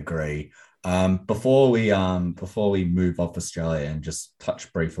 Wholeheartedly agree. Before we move off Australia and just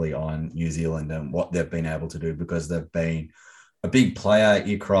touch briefly on New Zealand and what they've been able to do, because they've been a big player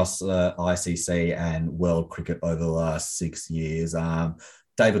across ICC and world cricket over the last 6 years.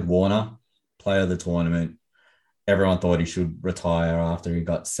 David Warner, player of the tournament. Everyone thought he should retire after he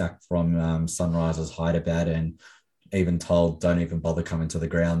got sacked from Sunrisers Hyderabad and even told, don't even bother coming to the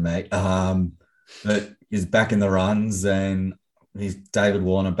ground, mate. But he's back in the runs, and he's David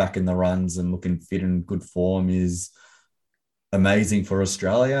Warner back in the runs and looking fit and good form is amazing for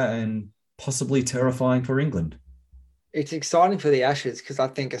Australia and possibly terrifying for England. It's exciting for the Ashes because I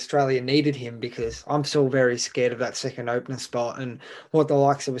think Australia needed him, because I'm still very scared of that second opener spot and what the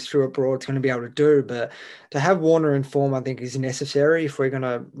likes of Stuart Broad's going to be able to do. But to have Warner in form, I think, is necessary if we're going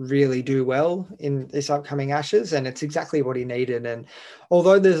to really do well in this upcoming Ashes. And it's exactly what he needed. And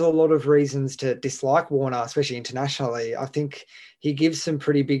although there's a lot of reasons to dislike Warner, especially internationally, I think he gives some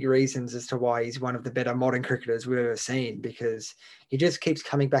pretty big reasons as to why he's one of the better modern cricketers we've ever seen, because he just keeps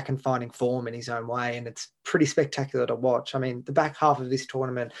coming back and finding form in his own way. And it's pretty spectacular to watch. I mean, the back half of this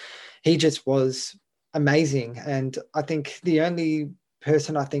tournament, he just was amazing. And I think the only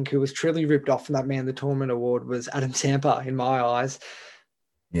person I think who was truly ripped off from that Man of the Tournament award was Adam Samper in my eyes.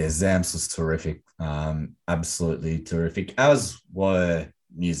 Yeah, Zams was terrific. Absolutely terrific, as were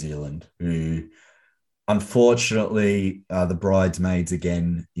New Zealand, who unfortunately are the bridesmaids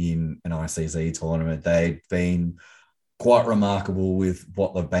again in an ICC tournament. They've been quite remarkable with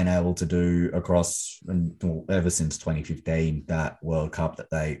what they've been able to do across and ever since 2015, that World Cup, that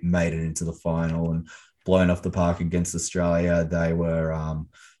they made it into the final and blown off the park against Australia. They were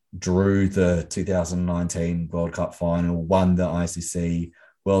drew the 2019 World Cup final, won the ICC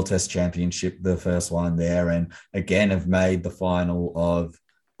World Test Championship, the first one there, and again have made the final of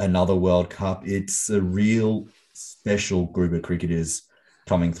another World Cup. It's a real special group of cricketers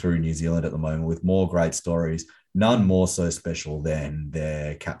coming through New Zealand at the moment with more great stories. None more so special than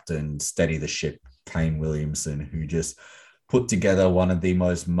their captain, steady the ship, Kane Williamson, who just put together one of the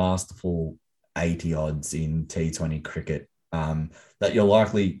most masterful 80 odds in T20 cricket that you're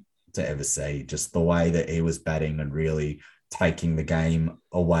likely to ever see. Just the way that he was batting and really taking the game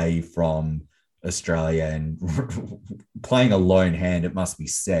away from Australia and playing a lone hand, it must be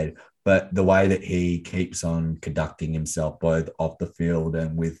said. But the way that he keeps on conducting himself both off the field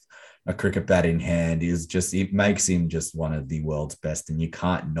and with a cricket bat in hand is just, it makes him just one of the world's best. And you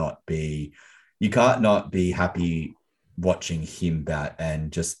can't not be happy watching him bat,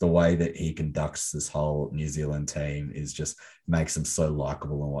 and just the way that he conducts this whole New Zealand team is just makes him so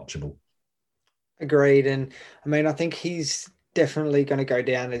likable and watchable. Agreed. And I mean, I think he's definitely going to go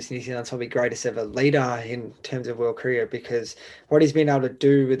down as New Zealand's probably greatest ever leader in terms of world career, because what he's been able to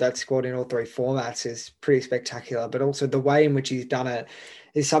do with that squad in all three formats is pretty spectacular. But also the way in which he's done it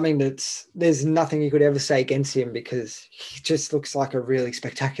is something there's nothing you could ever say against him, because he just looks like a really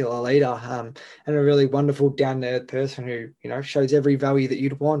spectacular leader, and a really wonderful down-to-earth person who, shows every value that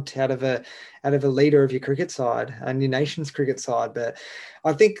you'd want out of a leader of your cricket side and your nation's cricket side. But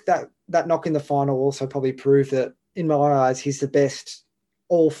I think that knock in the final also probably proved that, in my eyes, he's the best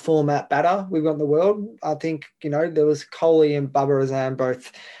all format batter we've got in the world. I think, there was Kohli and Bubba Azam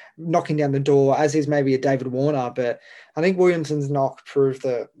both knocking down the door, as is maybe a David Warner. But I think Williamson's knock proved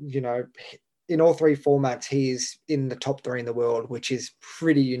that, in all three formats, he's in the top three in the world, which is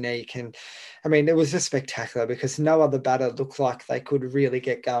pretty unique. And I mean, it was just spectacular because no other batter looked like they could really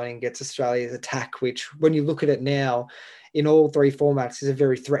get going against Australia's attack, which when you look at it now in all three formats is a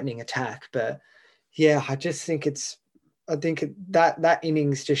very threatening attack. But yeah, I just think that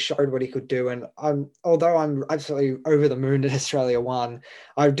innings just showed what he could do. And although I'm absolutely over the moon that Australia won,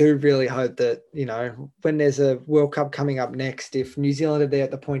 I do really hope that, when there's a World Cup coming up next, if New Zealand are there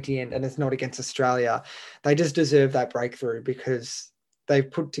at the pointy end and it's not against Australia, they just deserve that breakthrough because they've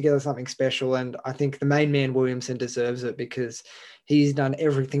put together something special. And I think the main man, Williamson, deserves it because he's done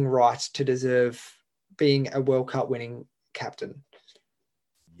everything right to deserve being a World Cup winning captain.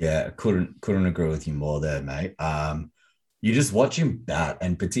 Yeah, couldn't agree with you more there, mate. You just watch him bat,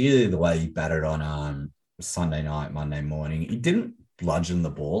 and particularly the way he batted on Sunday night, Monday morning. He didn't bludgeon the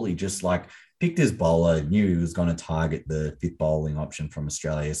ball. He just picked his bowler, knew he was going to target the fifth bowling option from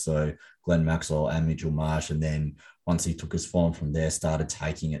Australia, so Glenn Maxwell and Mitchell Marsh. And then once he took his form from there, started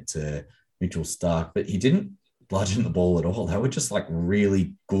taking it to Mitchell Starc. But he didn't bludgeon the ball at all. They were just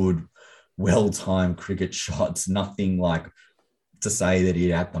really good, well-timed cricket shots. Nothing to say that he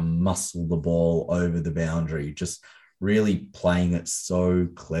had to muscle the ball over the boundary, just really playing it so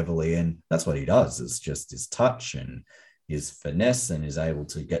cleverly. And that's what he does. It's just his touch and his finesse, and is able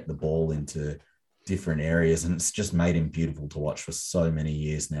to get the ball into different areas. And it's just made him beautiful to watch for so many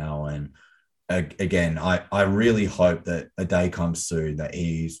years now. And again, I really hope that a day comes soon that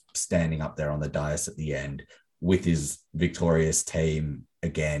he's standing up there on the dais at the end with his victorious team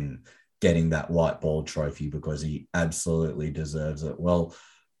again, getting that white ball trophy because he absolutely deserves it. Well,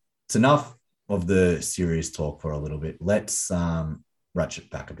 it's enough of the serious talk for a little bit. Let's ratchet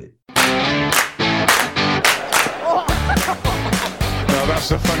back a bit. No, that's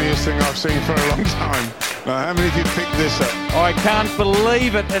the funniest thing I've seen for a long time. Now, how many of you picked this up? I can't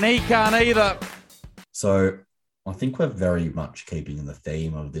believe it, and he can't either. So I think we're very much keeping the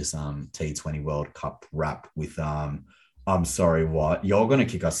theme of this T20 World Cup wrap with I'm sorry, what? You're going to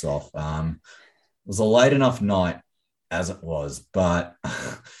kick us off. It was a late enough night as it was, but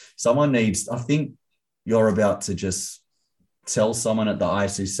someone needs, I think you're about to just tell someone at the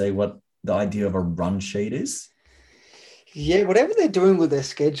ICC what the idea of a run sheet is. Yeah, whatever they're doing with their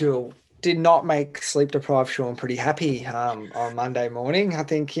schedule did not make sleep-deprived Sean pretty happy on Monday morning. I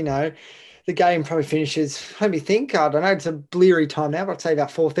think, the game probably finishes, let me think, I don't know, it's a bleary time now, but I'd say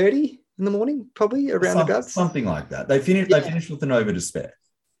about 4:30 in the morning, probably around about. Something like that. They finished with an over to spare.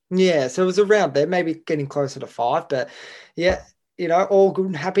 Yeah, so it was around there, maybe getting closer to 5, but yeah, all good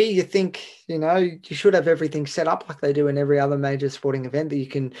and happy. You think, you should have everything set up like they do in every other major sporting event that you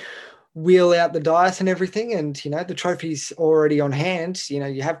can wheel out the dice and everything. And, the trophy's already on hand.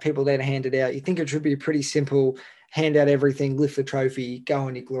 You have people there to hand it out. You think it should be pretty simple, hand out everything, lift the trophy, go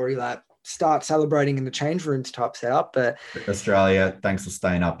on your glory lap, start celebrating in the change rooms type setup. But Australia, thanks for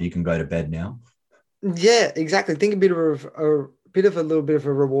staying up. You can go to bed now. Yeah, exactly. I think a little bit of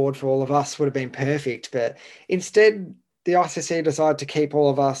a reward for all of us would have been perfect. But instead, the ICC decided to keep all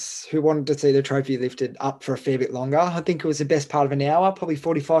of us who wanted to see the trophy lifted up for a fair bit longer. I think it was the best part of an hour, probably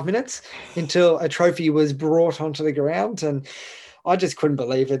 45 minutes, until a trophy was brought onto the ground. And I just couldn't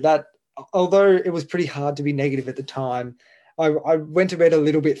believe it. That, although it was pretty hard to be negative at the time, I went to bed a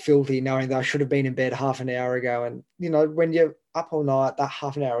little bit filthy, knowing that I should have been in bed half an hour ago. And, when you're up all night, that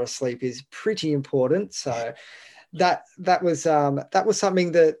half an hour of sleep is pretty important. So that was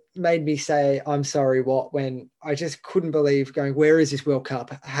something that made me say, I'm sorry, what, when I just couldn't believe going, where is this World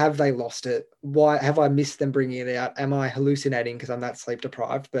Cup? Have they lost it? Why have I missed them bringing it out? Am I hallucinating because I'm that sleep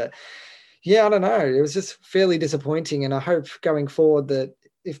deprived? But yeah, I don't know. It was just fairly disappointing. And I hope going forward that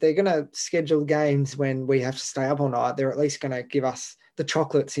if they're going to schedule games when we have to stay up all night, they're at least going to give us the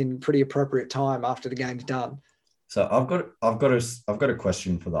chocolates in pretty appropriate time after the game's done. So I've got a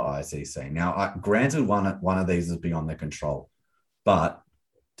question for the ICC. Now, granted, one of these is beyond their control, but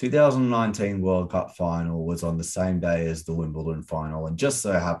 2019 World Cup final was on the same day as the Wimbledon final, and just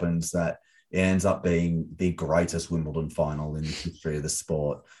so happens that it ends up being the greatest Wimbledon final in the history of the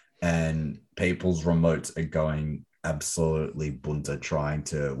sport, and people's remotes are going absolutely bunter trying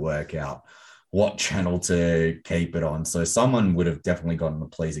to work out what channel to keep it on. So someone would have definitely gotten the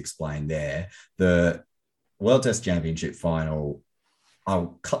please explain there. The World Test Championship final,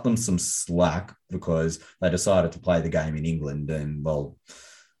 I'll cut them some slack because they decided to play the game in England, and, well,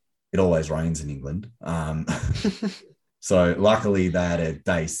 it always rains in England. So luckily they had a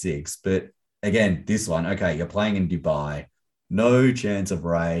day 6. But again, this one, okay, you're playing in Dubai, no chance of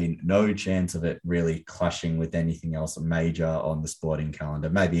rain, no chance of it really clashing with anything else major on the sporting calendar,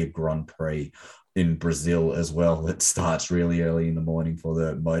 maybe a Grand Prix in Brazil as well that starts really early in the morning for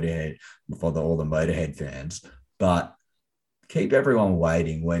the Motorhead, all the Motorhead fans. But keep everyone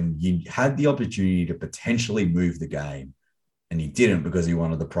waiting when you had the opportunity to potentially move the game, and you didn't because you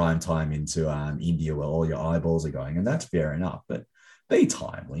wanted the prime time into India where all your eyeballs are going, and that's fair enough. But be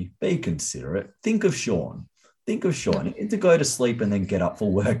timely, be considerate. Think of Sean. And to go to sleep and then get up for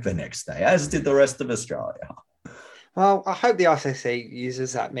work the next day, as did the rest of Australia. Well, I hope the ICC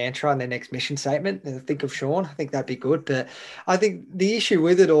uses that mantra in their next mission statement. Think of Sean. I think that'd be good. But I think the issue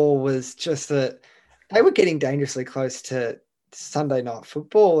with it all was just that they were getting dangerously close to Sunday night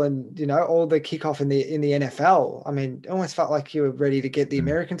football and, all the kickoff in the NFL. I mean, it almost felt like you were ready to get the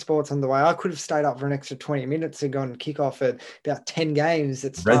American sports on the way. I could have stayed up for an extra 20 minutes and gone kick off at about 10 games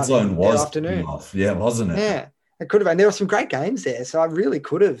that started Red Zone was afternoon. Off. Yeah, wasn't it? Yeah. It could have been. There were some great games there, so I really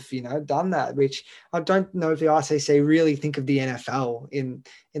could have, done that. Which I don't know if the ICC really think of the NFL in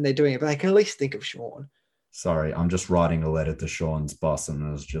their doing it, but they can at least think of Sean. Sorry, I'm just writing a letter to Sean's boss, and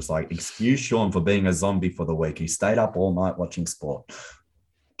it was just like, excuse Sean for being a zombie for the week. He stayed up all night watching sport.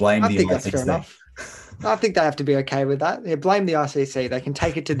 Blame the ICC. That's fair enough. I think they have to be okay with that. Yeah, blame the ICC. They can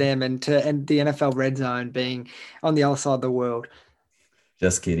take it to them and the NFL Red Zone being on the other side of the world.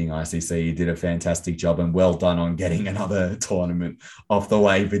 Just kidding, ICC. You did a fantastic job, and well done on getting another tournament off the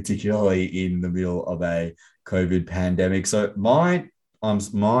way, particularly in the middle of a COVID pandemic. So mine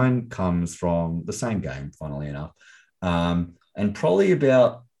comes from the same game, funnily enough, and probably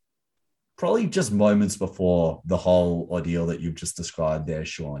just moments before the whole ordeal that you've just described there,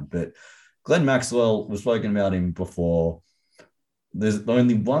 Sean. But Glenn Maxwell, we've spoken about him before. There's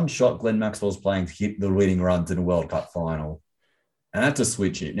only one shot Glenn Maxwell's playing to hit the winning runs in a World Cup final. And that's a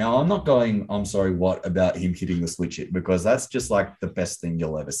switch hit. Now, I'm not going, I'm sorry, what about him hitting the switch hit? Because that's just like the best thing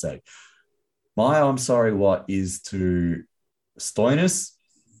you'll ever say. My I'm sorry, what is to Stoinis,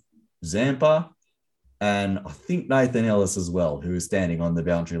 Zampa, and I think Nathan Ellis as well, who is standing on the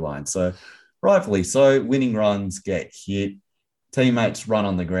boundary line. So rightfully so, winning runs get hit, teammates run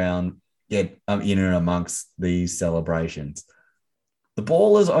on the ground, get in and amongst these celebrations. The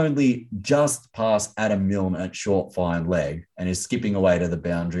ball is only just past Adam Milne at short fine leg and is skipping away to the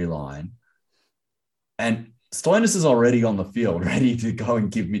boundary line. And Stoinis is already on the field, ready to go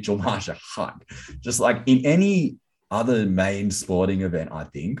and give Mitchell Marsh a hug. Just like in any other main sporting event, I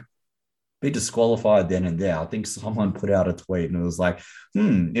think, be disqualified then and there. I think someone put out a tweet and it was like,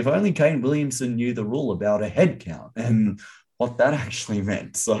 if only Kane Williamson knew the rule about a head count and what that actually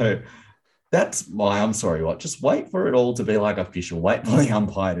meant. So that's why I'm sorry, what? Just wait for it all to be like official, wait for the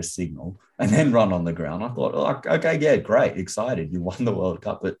umpire to signal and then run on the ground. I thought, oh, okay, yeah, great, excited. You won the World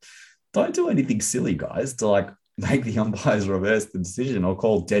Cup, but don't do anything silly, guys, to like make the umpires reverse the decision or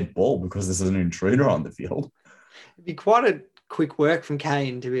call dead ball because there's an intruder on the field. It'd be quite a quick work from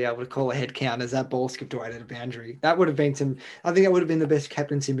Kane to be able to call a head count as that ball skipped away to the boundary. That would have been I think that would have been the best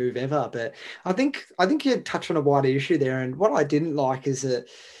captaincy move ever. But I think you touched on a wider issue there. And what I didn't like is that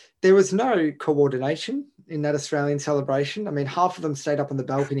there was no coordination in that Australian celebration. I mean, half of them stayed up on the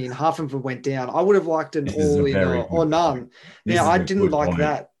balcony and half of them went down. I would have liked an all in or none. Yeah, I didn't like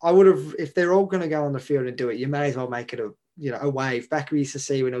that. I would have, if they're all going to go on the field and do it, you may as well make it a wave. Back we used to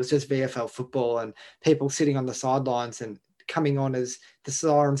see when it was just VFL football and people sitting on the sidelines and coming on as the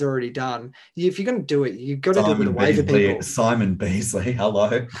siren's already done. If you're going to do it, you've got to do it with a wave of people. Simon Beasley,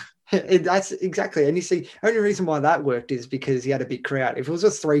 hello. That's exactly. And you see, only reason why that worked is because he had a big crowd. If it was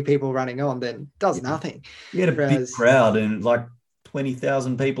just 3 people running on, then it does nothing. He had a big crowd and like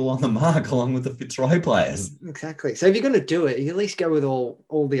 20,000 people on the mark along with the Fitzroy players. Exactly. So if you're going to do it, you at least go with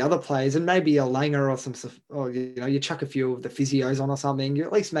all the other players and maybe a Langer or some, or you chuck a few of the physios on or something. You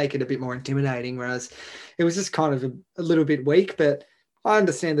at least make it a bit more intimidating. Whereas it was just kind of a little bit weak. But I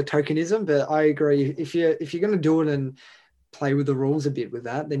understand the tokenism. But I agree, if you're going to do it and play with the rules a bit with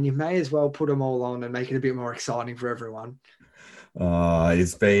that, then you may as well put them all on and make it a bit more exciting for everyone.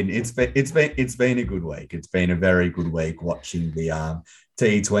 It's been a good week. It's been a very good week watching the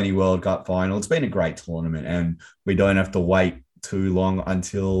T20 World Cup final. It's been a great tournament, and we don't have to wait too long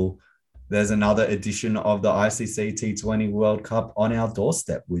until there's another edition of the ICC T20 World Cup on our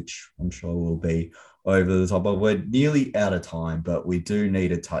doorstep, which I'm sure will be over the top of. We're nearly out of time, but we do need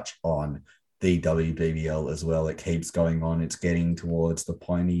to touch on the WBBL as well. It keeps going on. It's getting towards the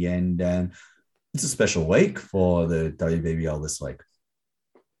pointy end, and it's a special week for the WBBL this week.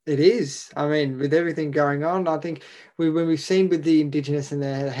 It is. I mean, with everything going on, I think when we've seen with the Indigenous and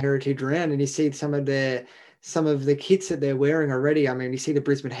their heritage round, and you see some of the kits that they're wearing already. I mean, you see the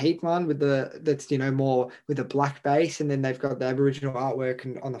Brisbane Heat one that's more with a black base, and then they've got the Aboriginal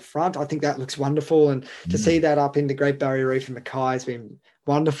artwork on the front. I think that looks wonderful, and to see that up in the Great Barrier Reef and Mackay has been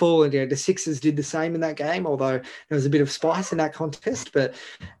wonderful. And the Sixers did the same in that game, although there was a bit of spice in that contest. But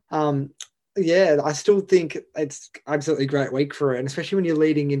I still think it's absolutely great week for it, and especially when you're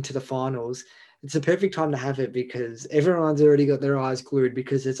leading into the finals. It's a perfect time to have it because everyone's already got their eyes glued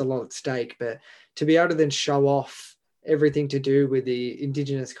because there's a lot at stake. But to be able to then show off everything to do with the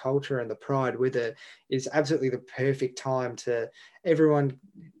Indigenous culture and the pride with it is absolutely the perfect time to everyone,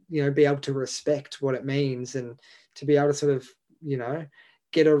 be able to respect what it means and to be able to sort of,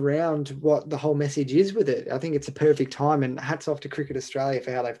 get around what the whole message is with it. I think it's a perfect time, and hats off to Cricket Australia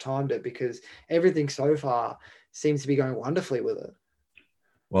for how they've timed it because everything so far seems to be going wonderfully with it.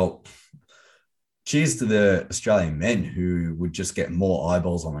 Well, cheers to the Australian men who would just get more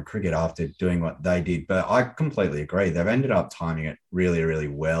eyeballs on the cricket after doing what they did. But I completely agree. They've ended up timing it really, really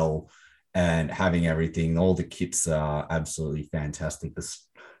well and having everything. All the kits are absolutely fantastic. The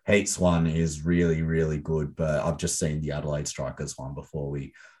Heats one is really, really good, but I've just seen the Adelaide Strikers one before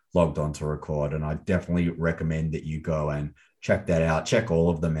we logged on to record, and I definitely recommend that you go and check that out. Check all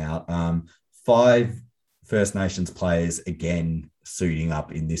of them out. 5 First Nations players again suiting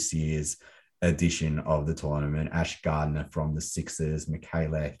up in this year's edition of the tournament. Ash Gardner from the Sixers,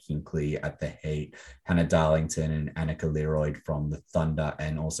 Michaela Hinkley at the Heat, Hannah Darlington and Annika Leroyd from the Thunder,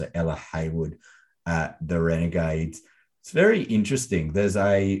 and also Ella Haywood at the Renegades. It's very interesting. There's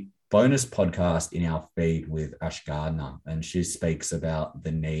a bonus podcast in our feed with Ash Gardner, and she speaks about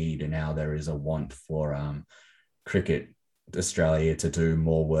the need and how there is a want for Cricket Australia to do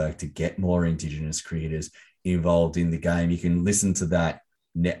more work to get more Indigenous cricketers involved in the game. You can listen to that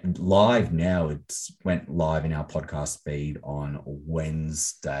live now. It's went live in our podcast feed on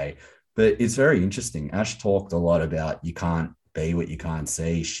Wednesday. But it's very interesting. Ash talked a lot about you can't be what you can't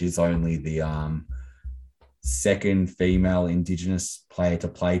see. She's only the second female Indigenous player to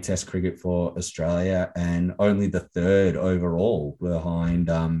play Test cricket for Australia, and only the third overall behind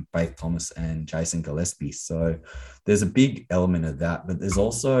Faith Thomas and Jason Gillespie. So there's a big element of that, but there's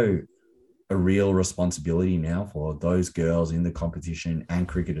also a real responsibility now for those girls in the competition and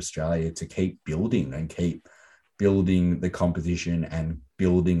Cricket Australia to keep building the competition and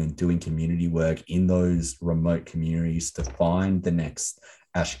building and doing community work in those remote communities to find the next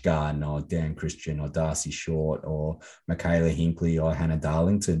Ash Gardner or Dan Christian or Darcy Short or Michaela Hinkley or Hannah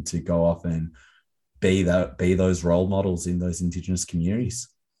Darlington to go off and be those role models in those Indigenous communities.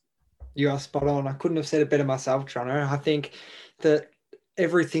 You are spot on. I couldn't have said it better myself, Jono. I think that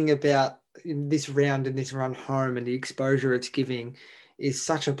everything about this round and this run home and the exposure it's giving is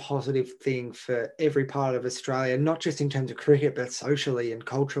such a positive thing for every part of Australia, not just in terms of cricket, but socially and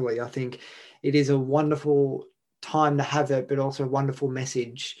culturally. I think it is a wonderful time to have it, but also a wonderful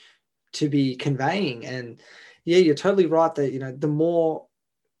message to be conveying. And yeah, you're totally right that, the more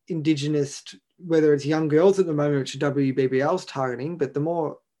Indigenous, whether it's young girls at the moment, which WBBL's targeting, but the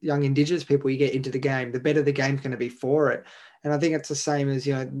more young Indigenous people you get into the game, the better the game's going to be for it. And I think it's the same as,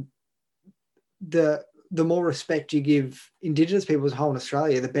 the more respect you give Indigenous people as a whole in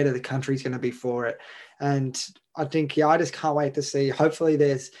Australia, the better the country's going to be for it. And I think, I just can't wait to see, hopefully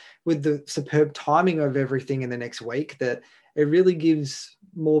there's, with the superb timing of everything in the next week, that it really gives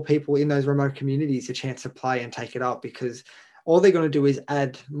more people in those remote communities a chance to play and take it up, because all they're going to do is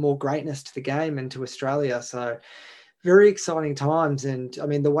add more greatness to the game and to Australia. So very exciting times. And I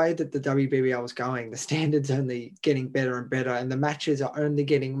mean, the way that the WBBL is going, the standards only getting better and better, and the matches are only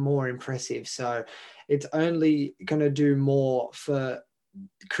getting more impressive. So it's only going to do more for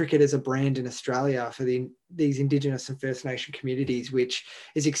cricket as a brand in Australia for these Indigenous and First Nation communities, which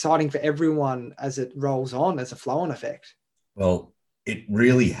is exciting for everyone as it rolls on as a flow-on effect. Well, it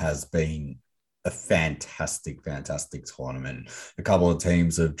really has been a fantastic tournament. A couple of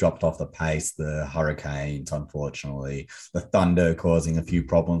teams have dropped off the pace. The Hurricanes, unfortunately, the Thunder causing a few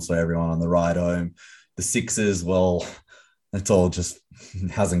problems for everyone on the ride home. The Sixers, well, it's all just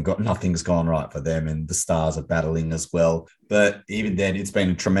nothing's gone right for them, and the Stars are battling as well. But even then, it's been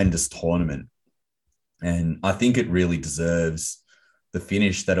a tremendous tournament, and I think it really deserves the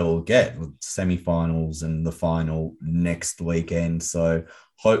finish that it'll get with semi-finals and the final next weekend. So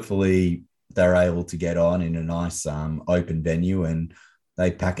hopefully they're able to get on in a nice open venue and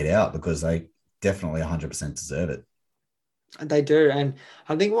they pack it out, because they definitely 100% deserve it. They do. And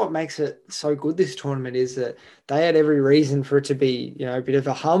I think what makes it so good, this tournament, is that they had every reason for it to be, a bit of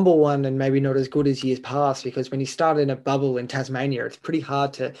a humble one and maybe not as good as years past, because when you start in a bubble in Tasmania, it's pretty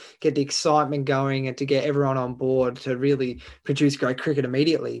hard to get the excitement going and to get everyone on board to really produce great cricket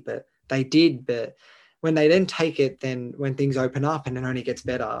immediately. But they did. But when they then take it, then when things open up and it only gets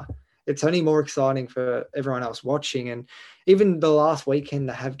better, it's only more exciting for everyone else watching. And even the last weekend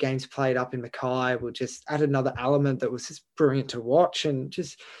to have games played up in Mackay will just add another element that was just brilliant to watch. And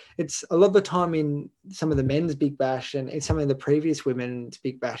just, it's a lot of the time in some of the men's Big Bash and in some of the previous women's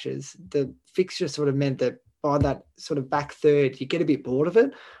Big Bashes, the fixture sort of meant that by that sort of back third, you get a bit bored of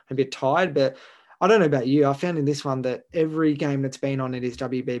it, a bit tired. But I don't know about you, I found in this one that every game that's been on it is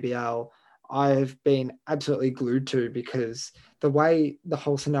WBBL, I've been absolutely glued to, because the way the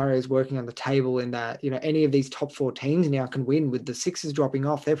whole scenario is working on the table, in that, any of these top four teams now can win. With the Sixers dropping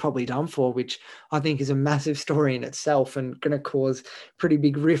off, they're probably done for, which I think is a massive story in itself and going to cause pretty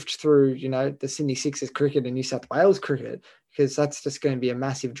big rift through, the Sydney Sixers cricket and New South Wales cricket, because that's just going to be a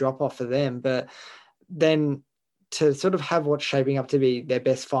massive drop off for them. But then to sort of have what's shaping up to be their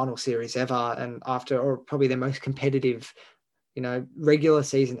best final series ever, and or probably their most competitive, regular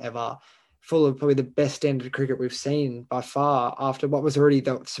season ever, full of probably the best standard cricket we've seen by far, after what was already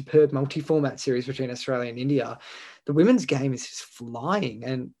the superb multi-format series between Australia and India. The women's game is just flying.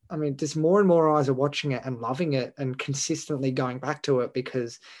 And I mean, just more and more eyes are watching it and loving it and consistently going back to it,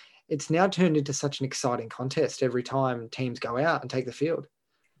 because it's now turned into such an exciting contest every time teams go out and take the field.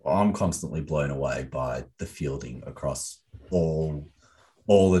 Well, I'm constantly blown away by the fielding across all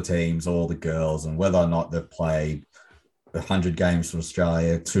the teams, all the girls, and whether or not they've played 100 games for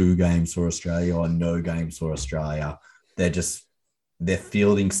Australia, 2 games for Australia, or no games for Australia. Their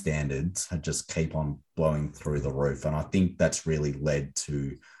fielding standards just keep on blowing through the roof. And I think that's really led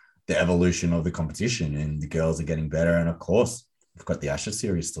to the evolution of the competition, and the girls are getting better. And of course, we've got the Ashes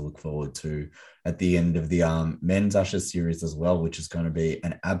series to look forward to at the end of the men's Ashes series as well, which is going to be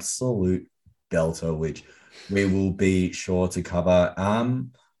an absolute belter, which we will be sure to cover. I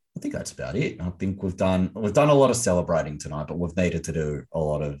think that's about it. I think we've done a lot of celebrating tonight, but we've needed to do a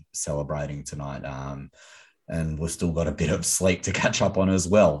lot of celebrating tonight. And we've still got a bit of sleep to catch up on as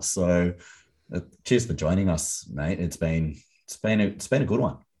well. So cheers for joining us, mate. It's been a good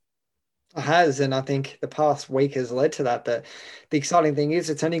one. It has, and I think the past week has led to that. But the exciting thing is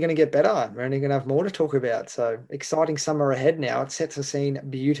it's only going to get better. We're only going to have more to talk about. So exciting summer ahead now. It sets the scene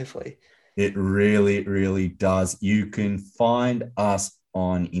beautifully. It really, really does. You can find us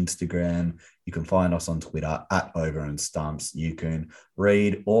on Instagram. You can find us on Twitter at Over and Stumps. You can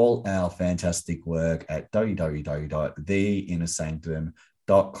read all our fantastic work at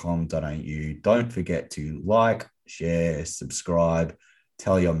www.theinnersanctum.com.au. Don't forget to like, share, subscribe,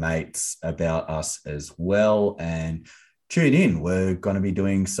 tell your mates about us as well, and tune in. We're going to be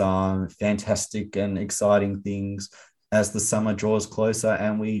doing some fantastic and exciting things as the summer draws closer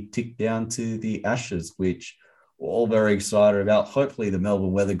and we tick down to the Ashes, which we're all very excited about. Hopefully the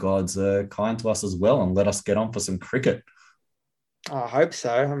Melbourne weather gods are kind to us as well and let us get on for some cricket. I hope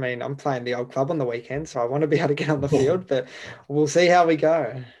so. I mean, I'm playing the old club on the weekend, so I want to be able to get on the field, but we'll see how we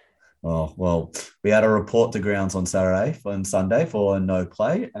go. Oh, well, we had a report to grounds on Saturday and Sunday for no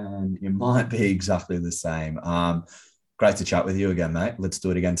play, and it might be exactly the same. Great to chat with you again, mate. Let's do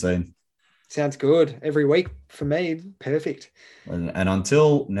it again soon. Sounds good. Every week for me, perfect. And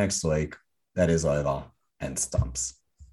until next week, that is Over and Stumps.